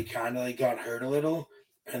when he kind of got hurt a little.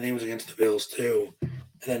 I think it was against the Bills too. And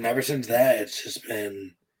then ever since that, it's just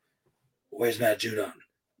been, where's Matt Judon?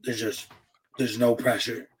 There's no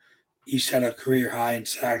pressure. He set a career high in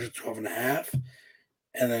sacks at 12.5,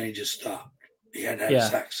 and then he just stopped. He hadn't had a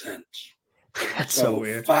sack since. That's so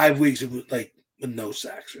weird. 5 weeks with no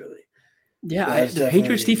sacks really. Yeah, the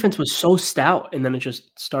Patriots defense was so stout, and then it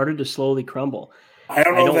just started to slowly crumble. I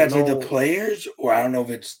don't know if that's the players, or I don't know if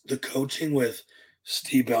it's the coaching with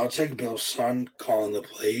Steve Belichick, Bill's son, calling the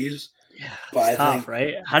plays. Yeah, but it's tough,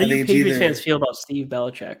 right? How do you Patriots fans feel about Steve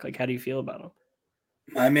Belichick? How do you feel about him?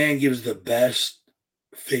 My man gives the best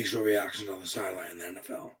facial reaction on the sideline in the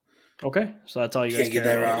NFL. Okay, so that's all you guys Can't get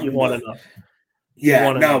care that about. wrong. You want enough. You Yeah,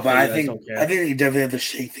 want no, enough but that I you guys don't think care. you definitely have to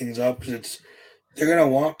shake things up because they're gonna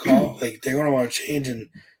want they're gonna want to change, and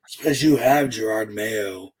especially you have Gerard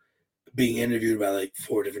Mayo being interviewed by like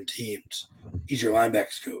 4 different teams. He's your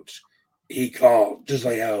linebackers coach. He called just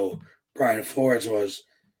like how Brian Flores was.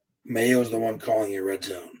 Mayo's the one calling your red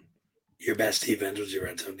zone. Your best defense was your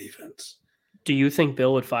red zone defense. Do you think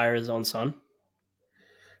Bill would fire his own son?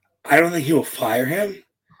 I don't think he'll fire him.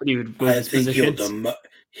 Or he would move I his think he'll positions?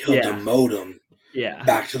 Yeah, demote him yeah,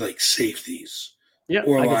 back to like safeties yeah.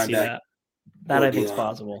 or I can see linebacker that. That or I D think is line.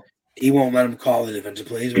 possible. He won't let him call the defensive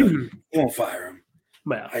plays, but he won't fire him.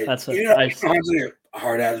 Well, I that's a you know I how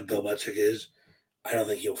hard ass Bill Belichick is. I don't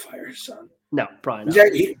think he'll fire his son. no, probably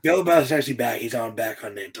He's not. Bill Belichick's actually back. He's back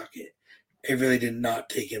on Nantucket. It really did not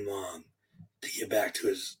take him long to get back to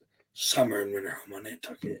his summer and winter home on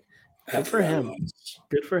Nantucket. Good for him.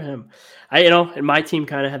 Good for him. And my team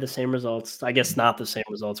kind of had the same results. I guess not the same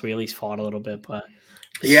results. We at least fought a little bit, but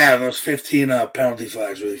yeah, those 15 penalty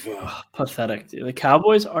flags really fought. Pathetic. Dude. The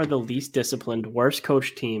Cowboys are the least disciplined, worst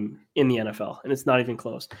coached team in the NFL, and it's not even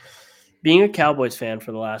close. Being a Cowboys fan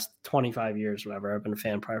for the last 25 years, whatever, I've been a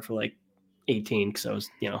fan prior for like 18 because I was,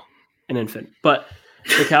 an infant. But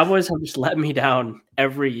the Cowboys have just let me down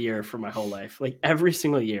every year for my whole life, like every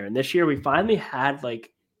single year. And this year we finally had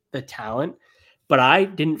like the talent, but I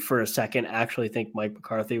didn't for a second actually think Mike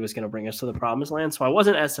McCarthy was going to bring us to the promised land. So I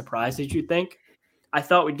wasn't as surprised as you'd think. I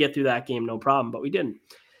thought we'd get through that game no problem, but we didn't.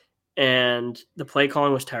 And the play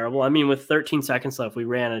calling was terrible. I mean, with 13 seconds left, we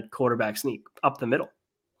ran a quarterback sneak up the middle.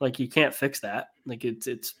 Like, you can't fix that. Like,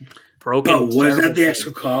 it's broken. But was that the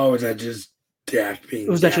extra call, or was that just Dak being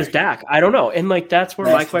Was that just Dak? I don't know. And, like, that's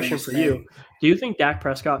my question for you. Do you think Dak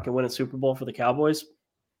Prescott can win a Super Bowl for the Cowboys?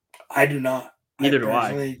 I do not. Neither do I.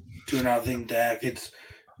 I do not think Dak. It's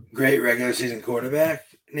great regular season quarterback,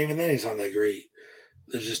 and even then he's not that great.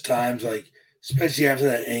 There's just times, like, especially after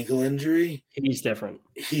that ankle injury. He's different.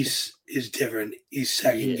 He's different. He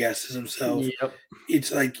second guesses himself. Yep.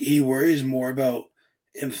 It's like he worries more about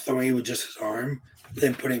him throwing with just his arm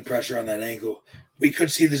than putting pressure on that ankle. We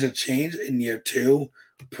could see there's a change in year 2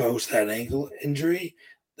 post that ankle injury.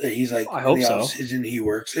 That he's like, I hope in the so. offseason he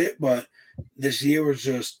works it, but this year was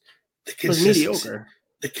just the consistency. It was mediocre.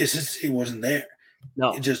 The consistency wasn't there.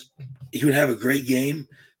 No. He would have a great game,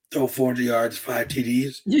 throw 400 yards, 5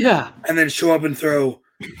 TDs. Yeah. And then show up and throw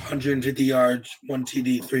 150 yards, 1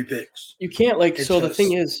 TD, 3 picks. You can't the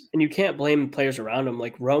thing is, and you can't blame players around him.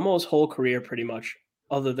 Like Romo's whole career pretty much,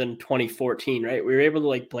 other than 2014, right? We were able to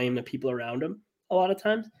like blame the people around him a lot of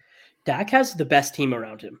times. Dak has the best team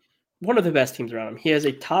around him. One of the best teams around him. He has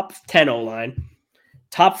a top 10 O-line,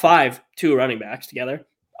 top 5 2 running backs together.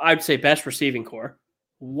 I'd say best receiving core.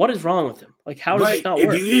 What is wrong with him? Like, how does it not work?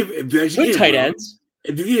 Good tight ends.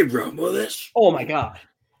 If you give Romo this, oh my god!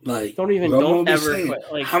 Like, don't ever quit.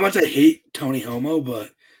 Like, how much I hate Tony Homo, but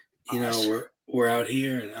we're out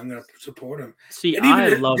here and I'm gonna support him. See, and I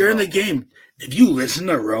love during Romo. The game. If you listen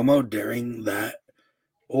to Romo during that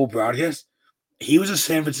whole broadcast, he was a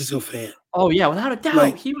San Francisco fan. Oh yeah, without a doubt,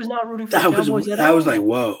 like, he was not rooting for the Cowboys at all. That was like,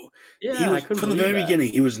 whoa. Yeah, from the very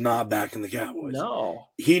beginning, he was not backing the Cowboys. No,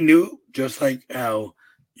 he knew, just like how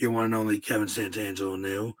your one and only Kevin Santangelo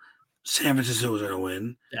knew, San Francisco was going to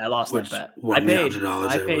win. Yeah, I lost that bet. I paid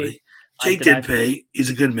 $100. Jake did pay. He's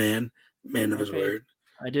a good man of his word.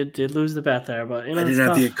 I did lose the bet there, but I didn't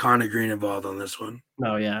have the Connor Green involved on this one.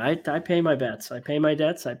 No, yeah, I pay my bets. I pay my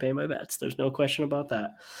debts. I pay my bets. There's no question about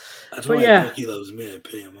that. That's why he loves me. I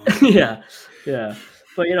pay him off. yeah.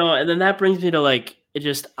 But and then that brings me to like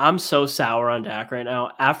I'm so sour on Dak right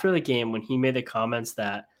now. After the game, when he made the comments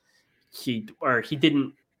that he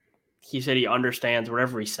said he understands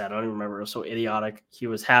whatever he said. I don't even remember. It was so idiotic. He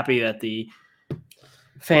was happy that the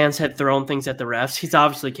fans had thrown things at the refs. He's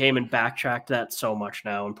obviously came and backtracked that so much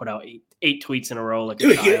now and put out eight tweets in a row. Like,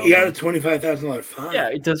 dude, he got a $25,000 fine.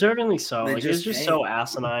 Yeah, deservingly so. Like, it's just so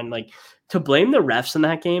asinine. Like, to blame the refs in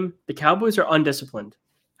that game, the Cowboys are undisciplined.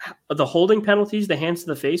 The holding penalties, the hands to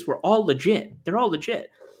the face, were all legit. They're all legit.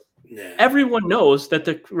 Yeah. Everyone knows that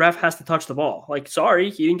the ref has to touch the ball. Like, sorry,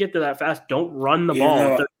 he didn't get to that fast. Don't run the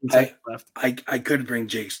ball. 13 seconds left. I could bring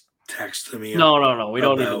Jake's text to me. No. We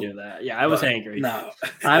don't even do that. Yeah, I was angry. No.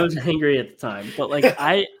 I was angry at the time. But, like,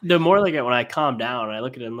 the more like when I calm down and I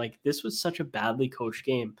look at him, like, this was such a badly coached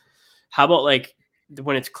game. How about, like,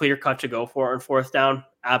 when it's clear cut to go for it on 4th down?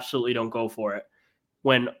 Absolutely don't go for it.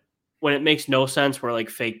 When it makes no sense, we're like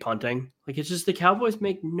fake punting. Like, it's just the Cowboys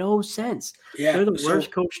make no sense. Yeah, they're the worst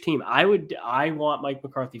coach team. I want Mike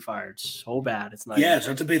McCarthy fired so bad. It's not. Yeah, so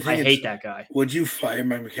that's a big thing. I hate that guy. Would you fire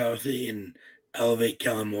Mike McCarthy and elevate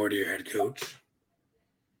Kellen Moore to your head coach?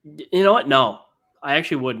 You know what? No, I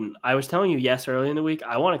actually wouldn't. I was telling you yes early in the week.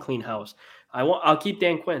 I want a clean house. I'll keep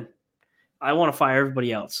Dan Quinn. I want to fire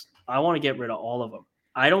everybody else. I want to get rid of all of them.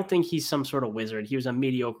 I don't think he's some sort of wizard. He was a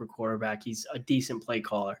mediocre quarterback. He's a decent play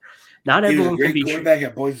caller. Not He was a everyone can great be quarterback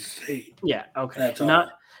at Boise State. Yeah, okay. That's all. Not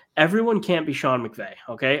everyone can't be Sean McVay.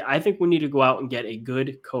 Okay, I think we need to go out and get a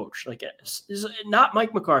good coach, like not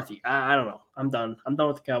Mike McCarthy. I don't know. I'm done. I'm done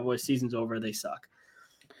with the Cowboys. Season's over. They suck.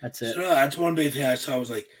 That's it. So that's one big thing I saw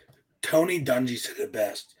was like Tony Dungy said it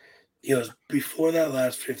best. He goes, before that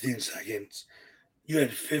last 15 seconds, you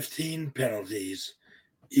had 15 penalties.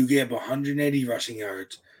 You gave 180 rushing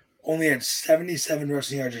yards. Only had 77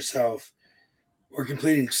 rushing yards yourself. We're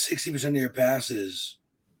completing 60% of your passes.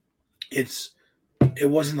 It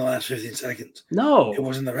wasn't the last 15 seconds. No. It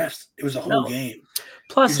wasn't the rest. It was the whole game.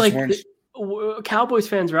 Plus, like, Cowboys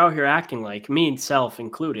fans are out here acting like, myself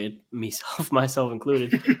included, myself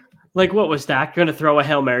included. Like, what was Dak going to throw a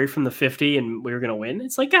Hail Mary from the 50 and we were going to win?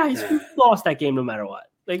 It's like, guys, we lost that game no matter what.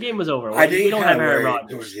 The game was over. We don't have Aaron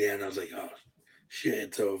Rodgers. Towards the end, I was like, oh, shit,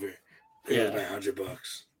 it's over. There's my $100.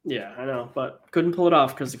 Yeah, I know, but couldn't pull it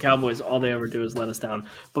off because the Cowboys, all they ever do is let us down.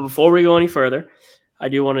 But before we go any further, I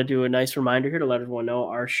do want to do a nice reminder here to let everyone know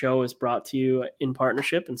our show is brought to you in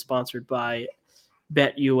partnership and sponsored by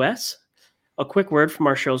BetUS. A quick word from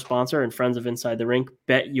our show sponsor and friends of Inside the Rink,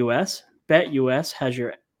 BetUS. BetUS has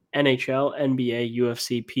your NHL, NBA,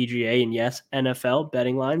 UFC, PGA, and yes, NFL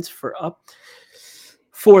betting lines for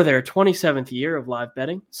their 27th year of live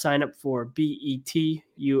betting. Sign up for betus.com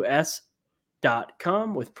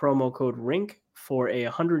with promo code RINK for a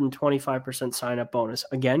 125% sign-up bonus.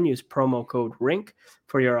 Again, use promo code RINK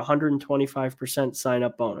for your 125%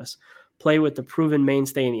 sign-up bonus. Play with the proven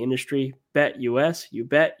mainstay in the industry, BetUS. You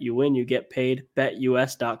bet, you win, you get paid,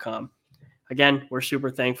 betus.com. Again, we're super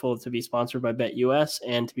thankful to be sponsored by BetUS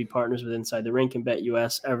and to be partners with Inside the Rink and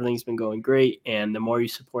BetUS. Everything's been going great, and the more you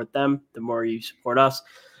support them, the more you support us.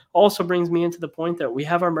 Also brings me into the point that we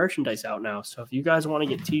have our merchandise out now. So if you guys want to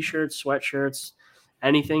get t-shirts, sweatshirts,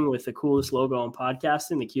 anything with the coolest logo on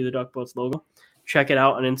podcasting, the Cue the Duck Boats logo, check it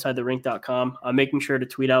out on InsideTheRink.com. I'm making sure to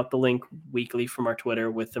tweet out the link weekly from our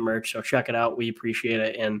Twitter with the merch. So check it out. We appreciate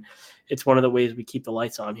it. And it's one of the ways we keep the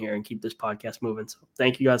lights on here and keep this podcast moving. So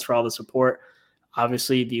thank you guys for all the support.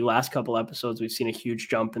 Obviously, the last couple episodes, we've seen a huge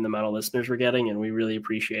jump in the amount of listeners we're getting, and we really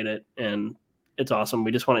appreciate it. And it's awesome.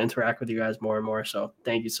 We just want to interact with you guys more and more. So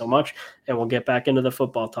thank you so much. And we'll get back into the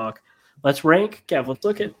football talk. Let's rank, Kev. Let's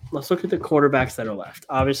look at the quarterbacks that are left.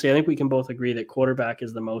 Obviously, I think we can both agree that quarterback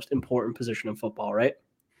is the most important position in football, right?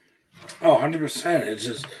 Oh, 100%. It's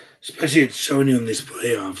just, especially it's showing you in these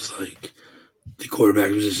playoffs, like the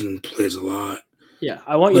quarterback position plays a lot. Yeah,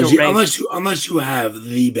 I want you to rank unless you have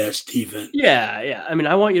the best defense. Yeah. I mean,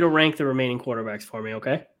 I want you to rank the remaining quarterbacks for me,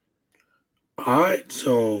 okay? All right,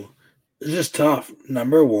 so this is tough.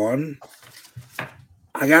 Number one,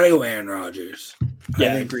 I gotta go Aaron Rodgers.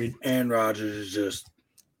 Yeah, agreed. Aaron Rodgers is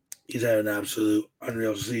he's had an absolute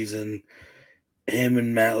unreal season. Him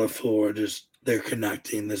and Matt LaFleur they're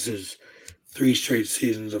connecting. This is 3 straight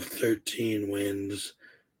seasons of 13 wins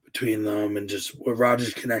between them, and just where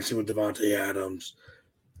Rodgers connecting with Devontae Adams.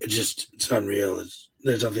 It's unreal.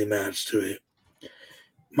 There's nothing matched to it.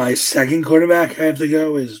 My second quarterback I have to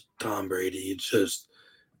go is Tom Brady. It's just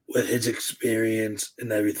with his experience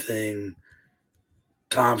and everything.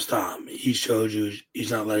 Tom's Tom. He showed you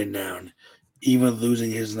he's not letting down. Even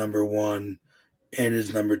losing his number 1 and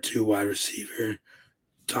his number 2 wide receiver,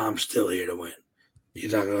 Tom's still here to win.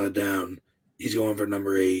 He's not going to let down. He's going for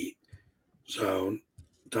number 8. So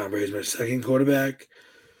Tom Brady's my second quarterback.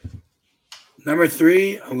 Number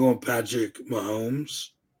 3, I'm going Patrick Mahomes.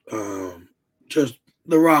 Just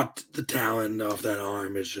the talent off that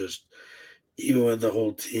arm is just, even with the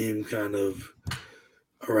whole team kind of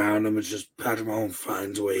around him, it's just Patrick Mahomes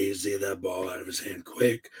finds ways to get that ball out of his hand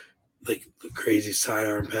quick. Like the crazy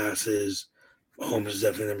sidearm passes. Mahomes is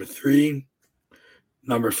definitely number 3.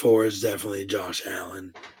 Number 4 is definitely Josh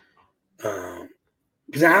Allen.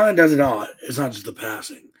 Because Allen does it all. It's not just the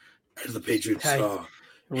passing, as the Patriots saw.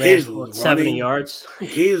 His 70 yards.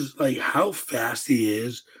 He's like how fast he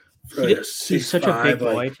is for he's such a big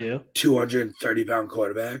boy, too. 230-pound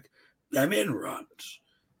quarterback. That man runs.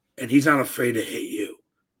 And he's not afraid to hit you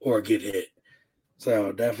or get hit.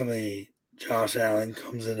 So definitely Josh Allen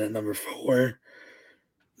comes in at number 4.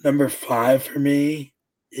 Number 5 for me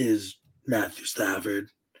is Matthew Stafford,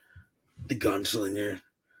 the gunslinger.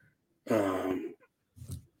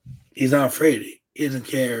 He's not afraid. He doesn't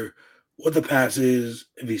care what the pass is.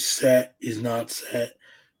 If he's set, he's not set.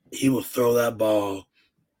 He will throw that ball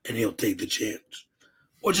and he'll take the chance.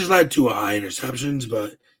 Which has led to high interceptions,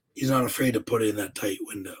 but he's not afraid to put it in that tight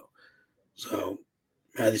window. So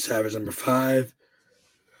Matthew Stafford's number 5.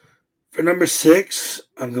 For number 6,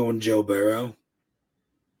 I'm going Joe Burrow.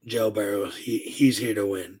 Joe Burrow, he's here to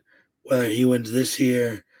win. Whether he wins this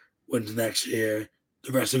year, wins next year,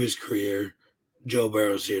 the rest of his career, Joe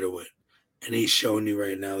Burrow's here to win. And he's showing you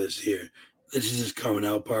right now this year. This is his coming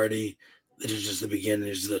out party. This is just the beginning.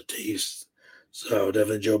 This is the taste. So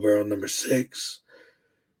definitely Joe Burrow, number 6.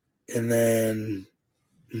 And then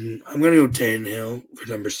I'm going to go Tannehill for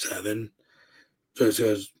number 7. Just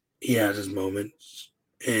because he has his moments.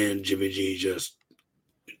 And Jimmy G just,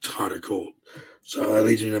 it's hot or cold. So that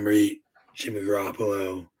leads me to number 8, Jimmy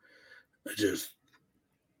Garoppolo.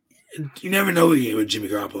 You never know what you get with Jimmy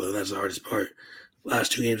Garoppolo. That's the hardest part.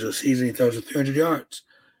 Last 2 games of the season, he throws for 300 yards.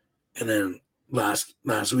 And then last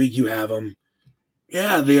week, you have him.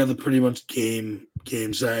 Yeah, they have the pretty much game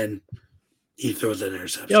set, and he throws that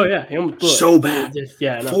interception. Oh, yeah. He almost blew it. So bad.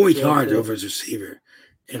 Yeah, 4 yards over his receiver.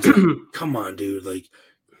 And it's like, come on, dude. Like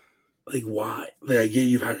why? Like, I get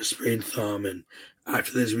you've had a sprained thumb, and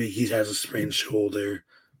after this week, he has a sprained shoulder.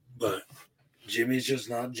 But Jimmy's just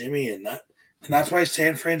not Jimmy, and that's why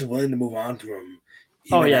San Fran's willing to move on to him.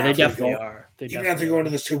 Oh, yeah, they definitely are. Even after going to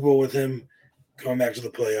the Super Bowl with him, going back to the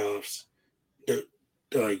playoffs, they're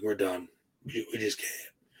like, we're done. We just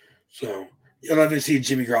can't. So you'll have to see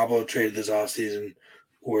Jimmy Garoppolo traded this offseason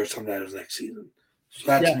or sometimes next season. So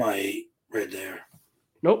that's my 8 right there.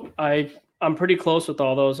 Nope. I'm pretty close with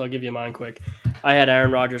all those. I'll give you mine quick. I had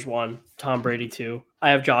Aaron Rodgers 1, Tom Brady 2. I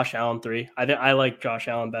have Josh Allen 3. I like Josh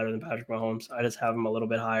Allen better than Patrick Mahomes. I just have him a little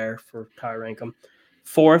bit higher for how I rank him.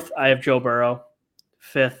 4th, I have Joe Burrow.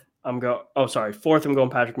 5th, fourth, I'm going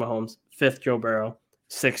Patrick Mahomes. 5th, Joe Burrow.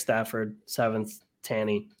 6th, Stafford. 7th,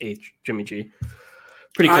 Tanny. 8th, Jimmy G.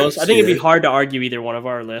 Pretty close. I think it'd be hard to argue either one of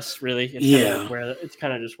our lists, really. It's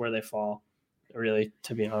kind of just where they fall, really,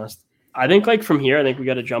 to be honest. I think from here, I think we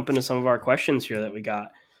got to jump into some of our questions here that we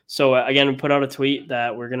got. So again, we put out a tweet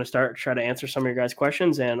that we're going to try to answer some of your guys'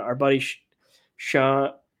 questions, and our buddy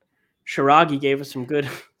Shiragi gave us some good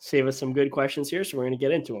questions here, so we're going to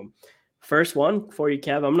get into them. First one for you,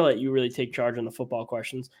 Kev. I'm going to let you really take charge on the football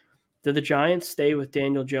questions. Did the Giants stay with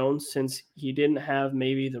Daniel Jones since he didn't have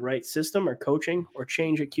maybe the right system or coaching, or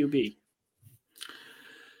change a QB?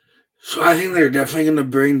 So I think they're definitely going to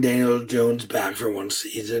bring Daniel Jones back for one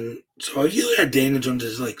season. So if you look at Daniel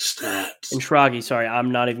Jones' stats. And Shiragi, sorry,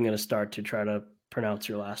 I'm not even going to start to try to pronounce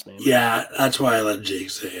your last name. Yeah, that's why I let Jake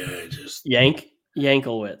say it.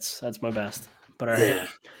 Yankelwitz. That's my best. But all right. Yeah.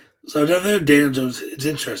 So definitely Daniel Jones, it's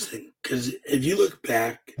interesting because if you look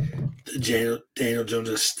back to Daniel Jones'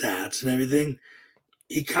 stats and everything,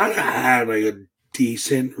 he kind of had a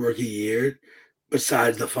decent rookie year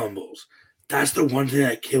besides the fumbles. That's the one thing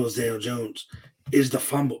that kills Daniel Jones is the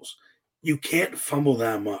fumbles. You can't fumble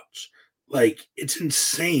that much. It's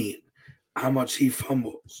insane how much he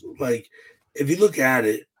fumbles. If you look at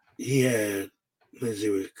it, he had, let's see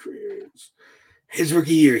what his career is. His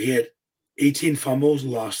rookie year, he had 18 fumbles,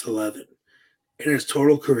 lost 11. In his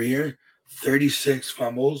total career, 36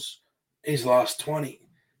 fumbles, and he's lost 20.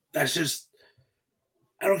 That's just,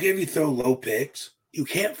 I don't care if you throw low picks. You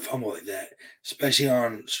can't fumble like that, especially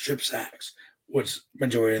on strip sacks, which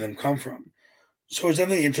majority of them come from. So it's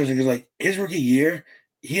definitely interesting because, his rookie year,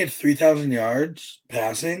 he had 3,000 yards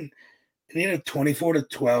passing, and he had a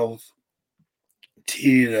 24-12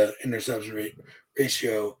 TD to interception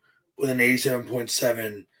ratio with an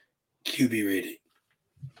 87.7 QB rating.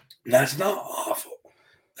 And that's not awful.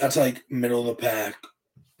 That's middle of the pack,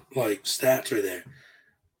 stats right there.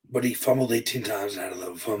 But he fumbled 18 times and had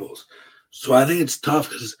 11 fumbles. So I think it's tough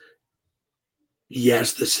because,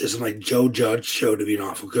 yes, the system, Joe Judge showed to be an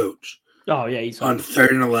awful coach. Oh, yeah. He's on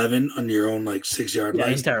 3rd and 11 on your own 6-yard line.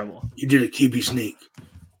 Yeah, he's terrible. You did a QB sneak,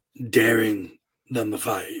 daring them to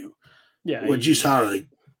fire you. Yeah. What you saw,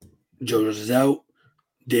 Joe Judge is out.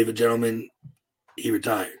 David Gettleman, he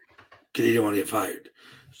retired because he didn't want to get fired.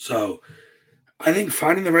 So I think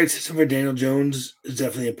finding the right system for Daniel Jones is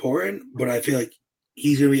definitely important, but I feel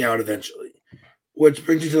he's going to be out eventually. Which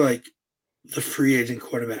brings you to the free agent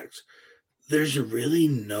quarterbacks. There's really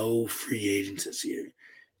no free agents this year.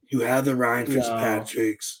 You have the Ryan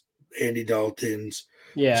Fitzpatricks, Andy Daltons,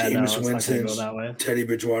 Jameis Winston, Teddy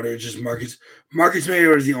Bridgewater. Just Marcus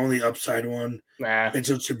Mariota is the only upside one. And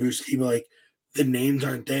so Trubisky, the names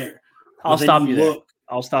aren't there. I'll stop you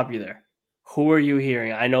there. Who are you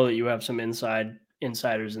hearing? I know that you have some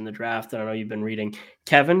insiders in the draft, and I know you've been reading.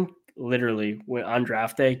 Kevin, literally, on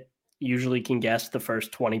draft day, usually can guess the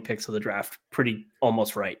first 20 picks of the draft pretty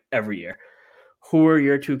almost right every year. Who are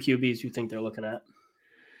your 2 QBs you think they're looking at?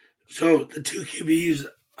 So the 2 QBs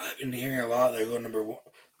I've been hearing a lot. They're going number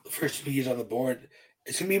the first 2 years on the board,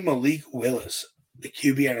 it's gonna be Malik Willis, the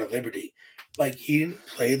QB out of Liberty. Like he didn't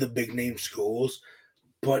play the big name schools,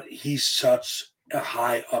 but he's such a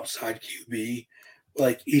high upside QB.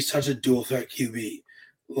 Like he's such a dual threat QB.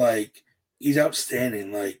 Like he's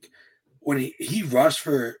outstanding. Like when he rushed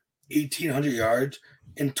for 1,800 yards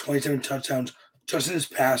and 27 touchdowns just in his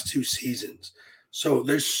past 2 seasons. So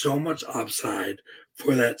there's so much upside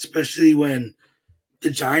for that, especially when the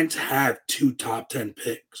Giants have 2 top 10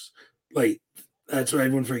 picks. Like that's what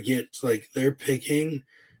everyone forgets. Like they're picking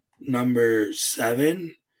number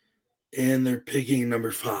 7 and they're picking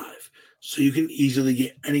number 5. So you can easily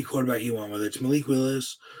get any quarterback you want, whether it's Malik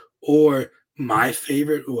Willis or my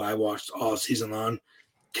favorite, who I watched all season long,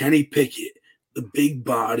 Kenny Pickett, the big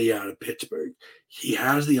body out of Pittsburgh. He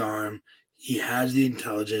has the arm, he has the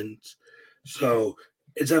intelligence. So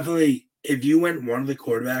it's definitely, if you went one of the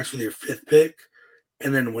quarterbacks with your 5th pick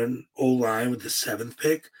and then went O-line with the 7th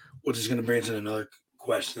pick, which is going to bring us in another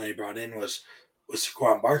question that he brought in was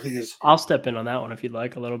Saquon Barkley. I'll step in on that one if you'd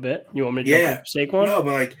like a little bit. You want me to jump in for Saquon? No,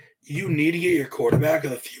 but like you need to get your quarterback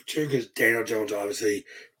of the future because Daniel Jones obviously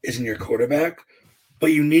isn't your quarterback,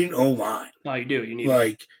 but you need an O-line. No, you do. You need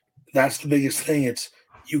like that's the biggest thing. It's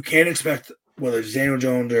you can't expect whether it's Daniel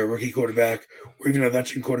Jones or a rookie quarterback or even a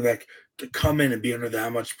veteran quarterback to come in and be under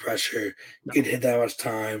that much pressure, get hit that much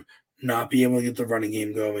time, not be able to get the running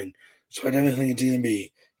game going. So I definitely think it's going to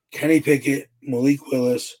be Kenny Pickett, Malik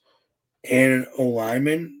Willis, and an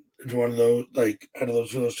O-lineman. It's one of those, like, out of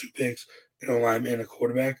those for those 2 picks, an O-lineman and a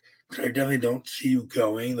quarterback. I definitely don't see you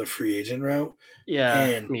going the free agent route. Yeah,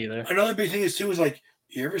 and me either. Another big thing is, too, is, like,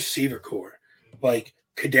 your receiver core. Like,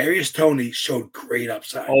 Kadarius Toney showed great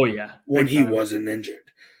upside. Oh, yeah. When he wasn't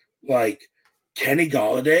injured. Like, Kenny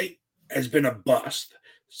Golladay has been a bust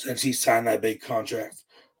since he signed that big contract.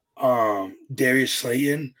 Darius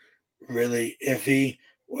Slayton, really iffy.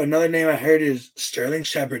 Another name I heard is Sterling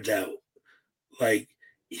Shepard's out. Like,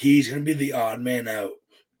 he's going to be the odd man out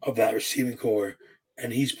of that receiving core,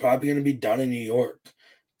 and he's probably going to be done in New York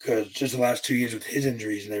because just the last 2 years with his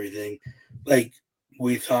injuries and everything, like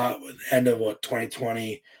we thought with the end of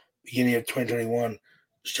 2020, beginning of 2021,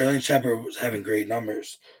 Sterling Shepard was having great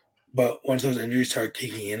numbers. But once those injuries started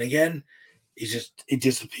kicking in again, he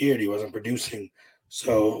disappeared. He wasn't producing.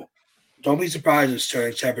 So don't be surprised if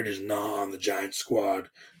Sterling Shepard is not on the Giants squad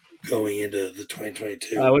going into the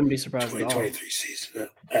 2022. I wouldn't be surprised 2023 season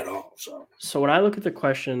at all. So when I look at the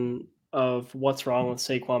question of what's wrong with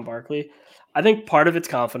Saquon Barkley, I think part of it's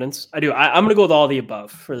confidence. I do. I'm going to go with all the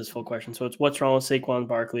above for this full question. So it's what's wrong with Saquon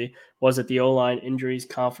Barkley? Was it the O-line, injuries,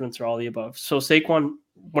 confidence, or all the above? So Saquon,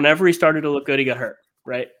 whenever he started to look good, he got hurt,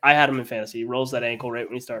 right? I had him in fantasy. He rolls that ankle right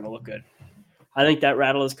when he's starting to look good. I think that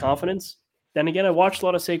rattled his confidence. Then again, I watched a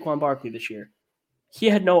lot of Saquon Barkley this year. He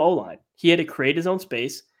had no O-line. He had to create his own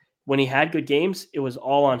space. When he had good games, it was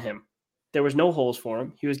all on him. There was no holes for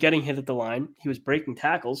him. He was getting hit at the line. He was breaking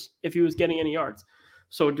tackles if he was getting any yards.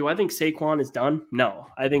 So do I think Saquon is done? No.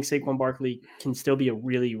 I think Saquon Barkley can still be a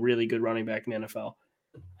really, really good running back in the NFL.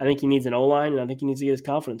 I think he needs an O-line, and I think he needs to get his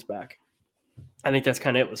confidence back. I think that's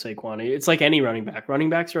kind of it with Saquon. It's like any running back. Running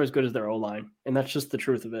backs are as good as their O-line, and that's just the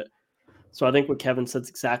truth of it. So I think what Kevin said is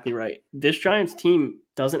exactly right. This Giants team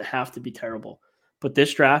doesn't have to be terrible, but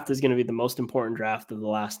this draft is going to be the most important draft of the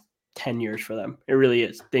last 10 years for them. It really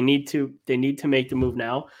is. They need to make the move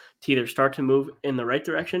now to either start to move in the right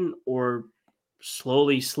direction or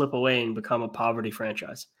slowly slip away and become a poverty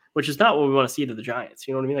franchise, which is not what we want to see to the Giants.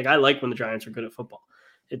 You know what I mean? Like, I like when the Giants are good at football.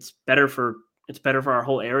 It's better for our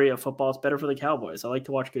whole area of football. It's better for the Cowboys. I like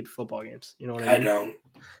to watch good football games. You know what I mean? I don't.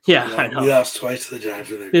 Yeah, I know. We lost twice to the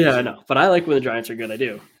Giants. Yeah, I know. But I like when the Giants are good. I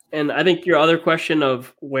do. And I think your other question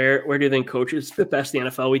of where do you think coaches fit best in the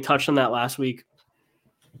NFL? We touched on that last week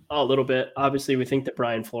a little bit. Obviously, we think that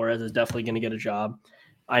Brian Flores is definitely going to get a job.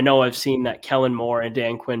 I know I've seen that Kellen Moore and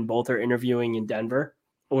Dan Quinn both are interviewing in Denver.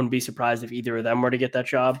 I wouldn't be surprised if either of them were to get that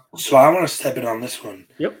job. So I want to step in on this one.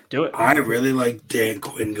 Yep, do it. I really like Dan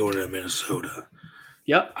Quinn going to Minnesota.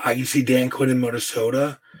 Yep. I can see Dan Quinn in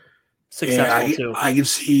Minnesota. Successful, too. I can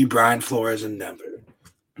see Brian Flores in Denver.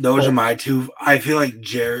 Those are my two. I feel like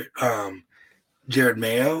Gerard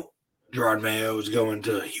Mayo is going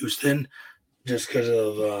to Houston just because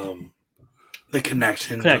of the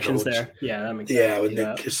connections there. Yeah, that makes sense. Yeah, with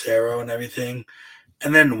Nick Cassero and everything.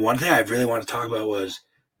 And then one thing I really want to talk about was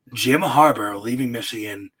Jim Harbaugh leaving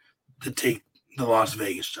Michigan to take the Las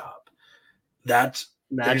Vegas job.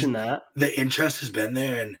 Imagine that. The interest has been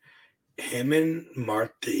there, and him and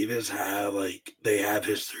Mark Davis have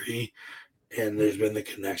history, and there's been the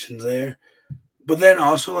connections there. But then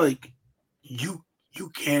also, you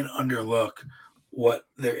can't underlook what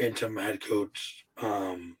their interim head coach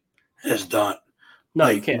has done. No,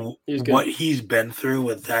 you Like can't. He was what good. he's been through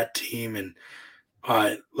with that team and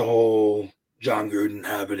the whole John Gruden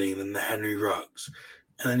happening, then the Henry Ruggs,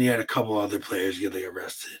 and then you had a couple other players getting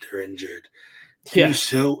arrested or injured, and Yeah. you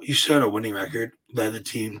still had a winning record, led the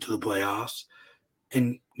team to the playoffs,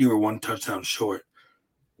 and you were one touchdown short,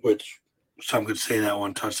 which some could say that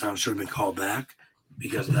one touchdown should have been called back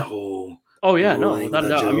because of that whole Oh yeah, no, ruling with without a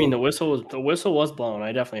that doubt. I mean, Joe. the whistle was blown.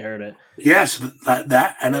 I definitely heard it. Yes,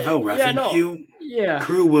 that NFL Yeah, refing no, yeah.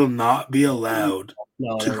 crew will not be allowed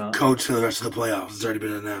No, they're to not. coach for the rest of the playoffs. It's already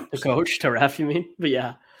been The announced. coach to ref, you mean? But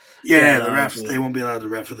yeah, Yeah, no, the I refs, agree. they won't be allowed to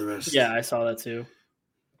ref for the rest. Yeah, I saw that too.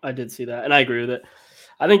 I did see that, and I agree with it.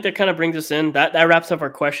 I think that kind of brings us in. That wraps up our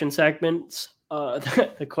question segments.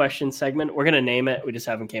 The question segment. We're gonna name it. We just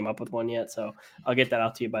haven't came up with one yet, so I'll get that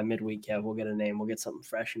out to you by midweek. Yeah, we'll get a name. We'll get something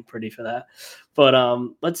fresh and pretty for that. But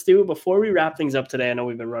let's do before we wrap things up today. I know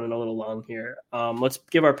we've been running a little long here. Let's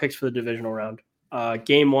give our picks for the divisional round.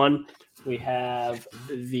 Game one, we have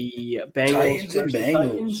the Bengals Titans and versus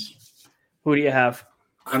Bengals. Titans. Who do you have?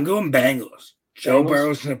 I'm going Bengals. Joe Bengals?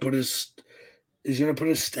 Burrow's gonna put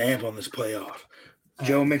his stamp on this playoff.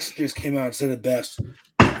 Joe Mixon just came out and said it best.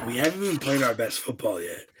 We haven't even played our best football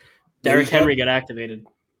yet. Derrick Henry got activated.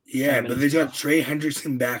 Yeah, but they got Trey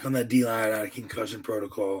Hendrickson back on that D-line out of concussion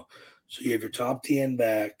protocol. So you have your top 10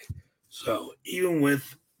 back. So even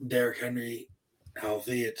with Derrick Henry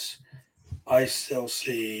healthy, I still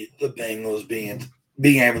see the Bengals being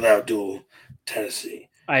able to outduel Tennessee.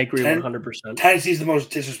 I agree 100%. Tennessee's the most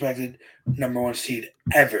disrespected number one seed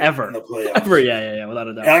ever in the playoffs. Ever, yeah, without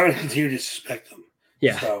a doubt. And I'm going to continue to disrespect them.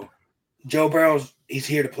 Yeah. So Joe Burrow's he's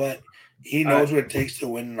here to play. He knows what it takes to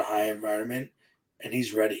win in a high environment, and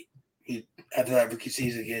he's ready. After that rookie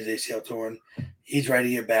season against ACL torn, he's ready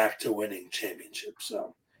to get back to winning championships.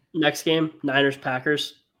 So next game,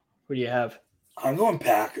 Niners-Packers. Who do you have? I'm going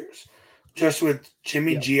Packers. Just with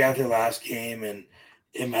Jimmy G after last game and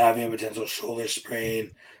him having a potential shoulder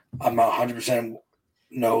sprain, I'm not 100%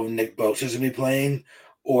 know Nick Bosa's going to be playing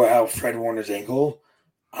or how Fred Warner's ankle.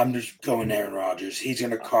 I'm just going Aaron Rodgers. He's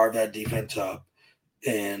going to carve that defense up,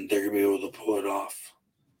 and they're going to be able to pull it off.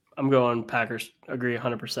 I'm going Packers. Agree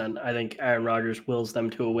 100%. I think Aaron Rodgers wills them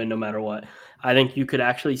to a win no matter what. I think you could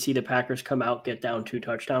actually see the Packers come out, get down 2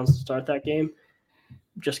 touchdowns to start that game,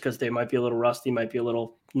 just because they might be a little rusty, might be a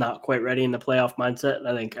little not quite ready in the playoff mindset. And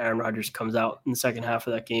I think Aaron Rodgers comes out in the second half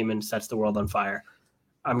of that game and sets the world on fire.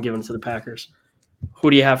 I'm giving it to the Packers. Who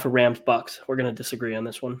do you have for Rams-Bucks? We're going to disagree on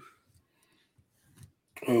this one.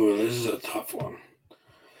 Oh, this is a tough one.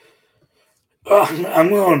 I'm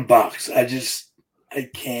going Bucks. I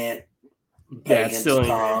can't bet against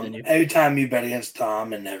Tom. Every time you bet against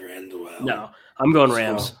Tom, it never ends well. No, I'm going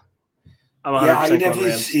Rams. So, I can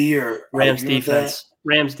definitely see your Rams defense.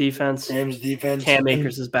 Rams defense. Cam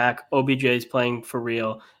Akers is back. OBJ is playing for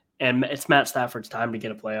real, and it's Matt Stafford's time to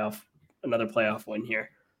get another playoff win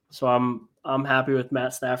here. So I'm happy with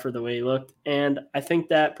Matt Stafford the way he looked, and I think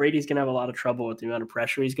that Brady's gonna have a lot of trouble with the amount of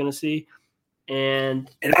pressure he's gonna see. And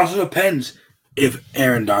it also depends if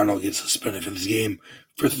Aaron Darnold gets suspended for this game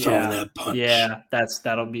for throwing that punch. Yeah,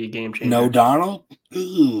 that'll be a game changer. No Donald?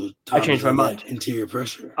 Ooh, I changed my mind. Interior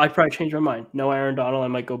pressure. I'd probably change my mind. No Aaron Donald, I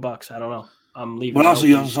might go Bucks. I don't know. I'm leaving. But also,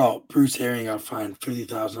 you also saw Bruce Arians got fined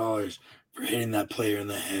 $50,000 for hitting that player in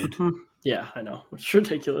the head. Yeah, I know. It's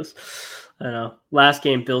ridiculous. I know. Last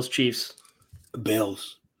game, Bills-Chiefs.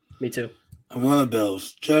 Bills. Me too. I'm going to the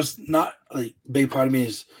Bills. Just not like big part of me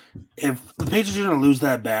is if the Patriots are going to lose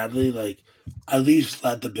that badly, like at least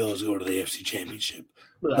let the Bills go to the AFC Championship.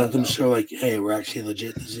 Let them show like, hey, we're actually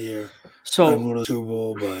legit this year. So I'm going to the Super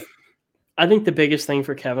Bowl, but I think the biggest thing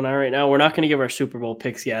for Kevin and I right now, we're not going to give our Super Bowl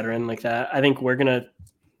picks yet or anything like that. I think we're going to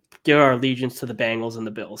give our allegiance to the Bengals and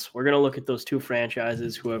the Bills. We're going to look at those two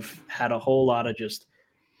franchises who have had a whole lot of just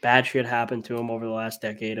bad shit happen to them over the last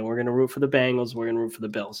decade, and we're going to root for the Bengals. We're going to root for the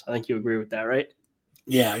Bills. I think you agree with that, right?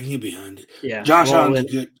 Yeah, I can get behind it. Yeah, Josh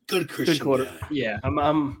Allen's a good Christian guy. Yeah, I'm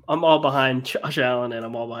all behind Josh Allen and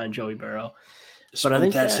I'm all behind Joey Burrow. But I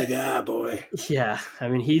think that's the guy, boy. Yeah, I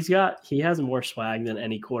mean he has more swag than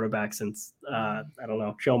any quarterback since I don't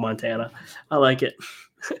know, Joe Montana. I like it.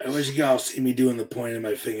 I wish you guys see me doing the point of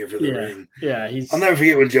my finger for the ring. Yeah, I'll never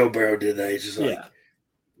forget when Joe Burrow did that. He's just like,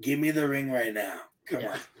 give me the ring right now. Come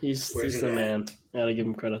on. He's the man. I gotta give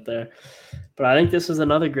him credit there. But I think this is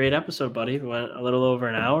another great episode, buddy. We went a little over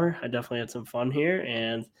an hour. I definitely had some fun here,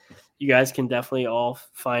 and you guys can definitely all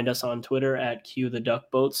find us on Twitter at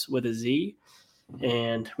QTheDuckBoats with a Z.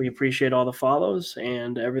 And we appreciate all the follows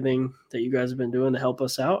and everything that you guys have been doing to help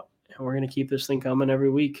us out. And we're going to keep this thing coming every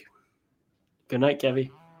week. Good night, Kevy.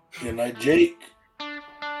 Good night, Jake.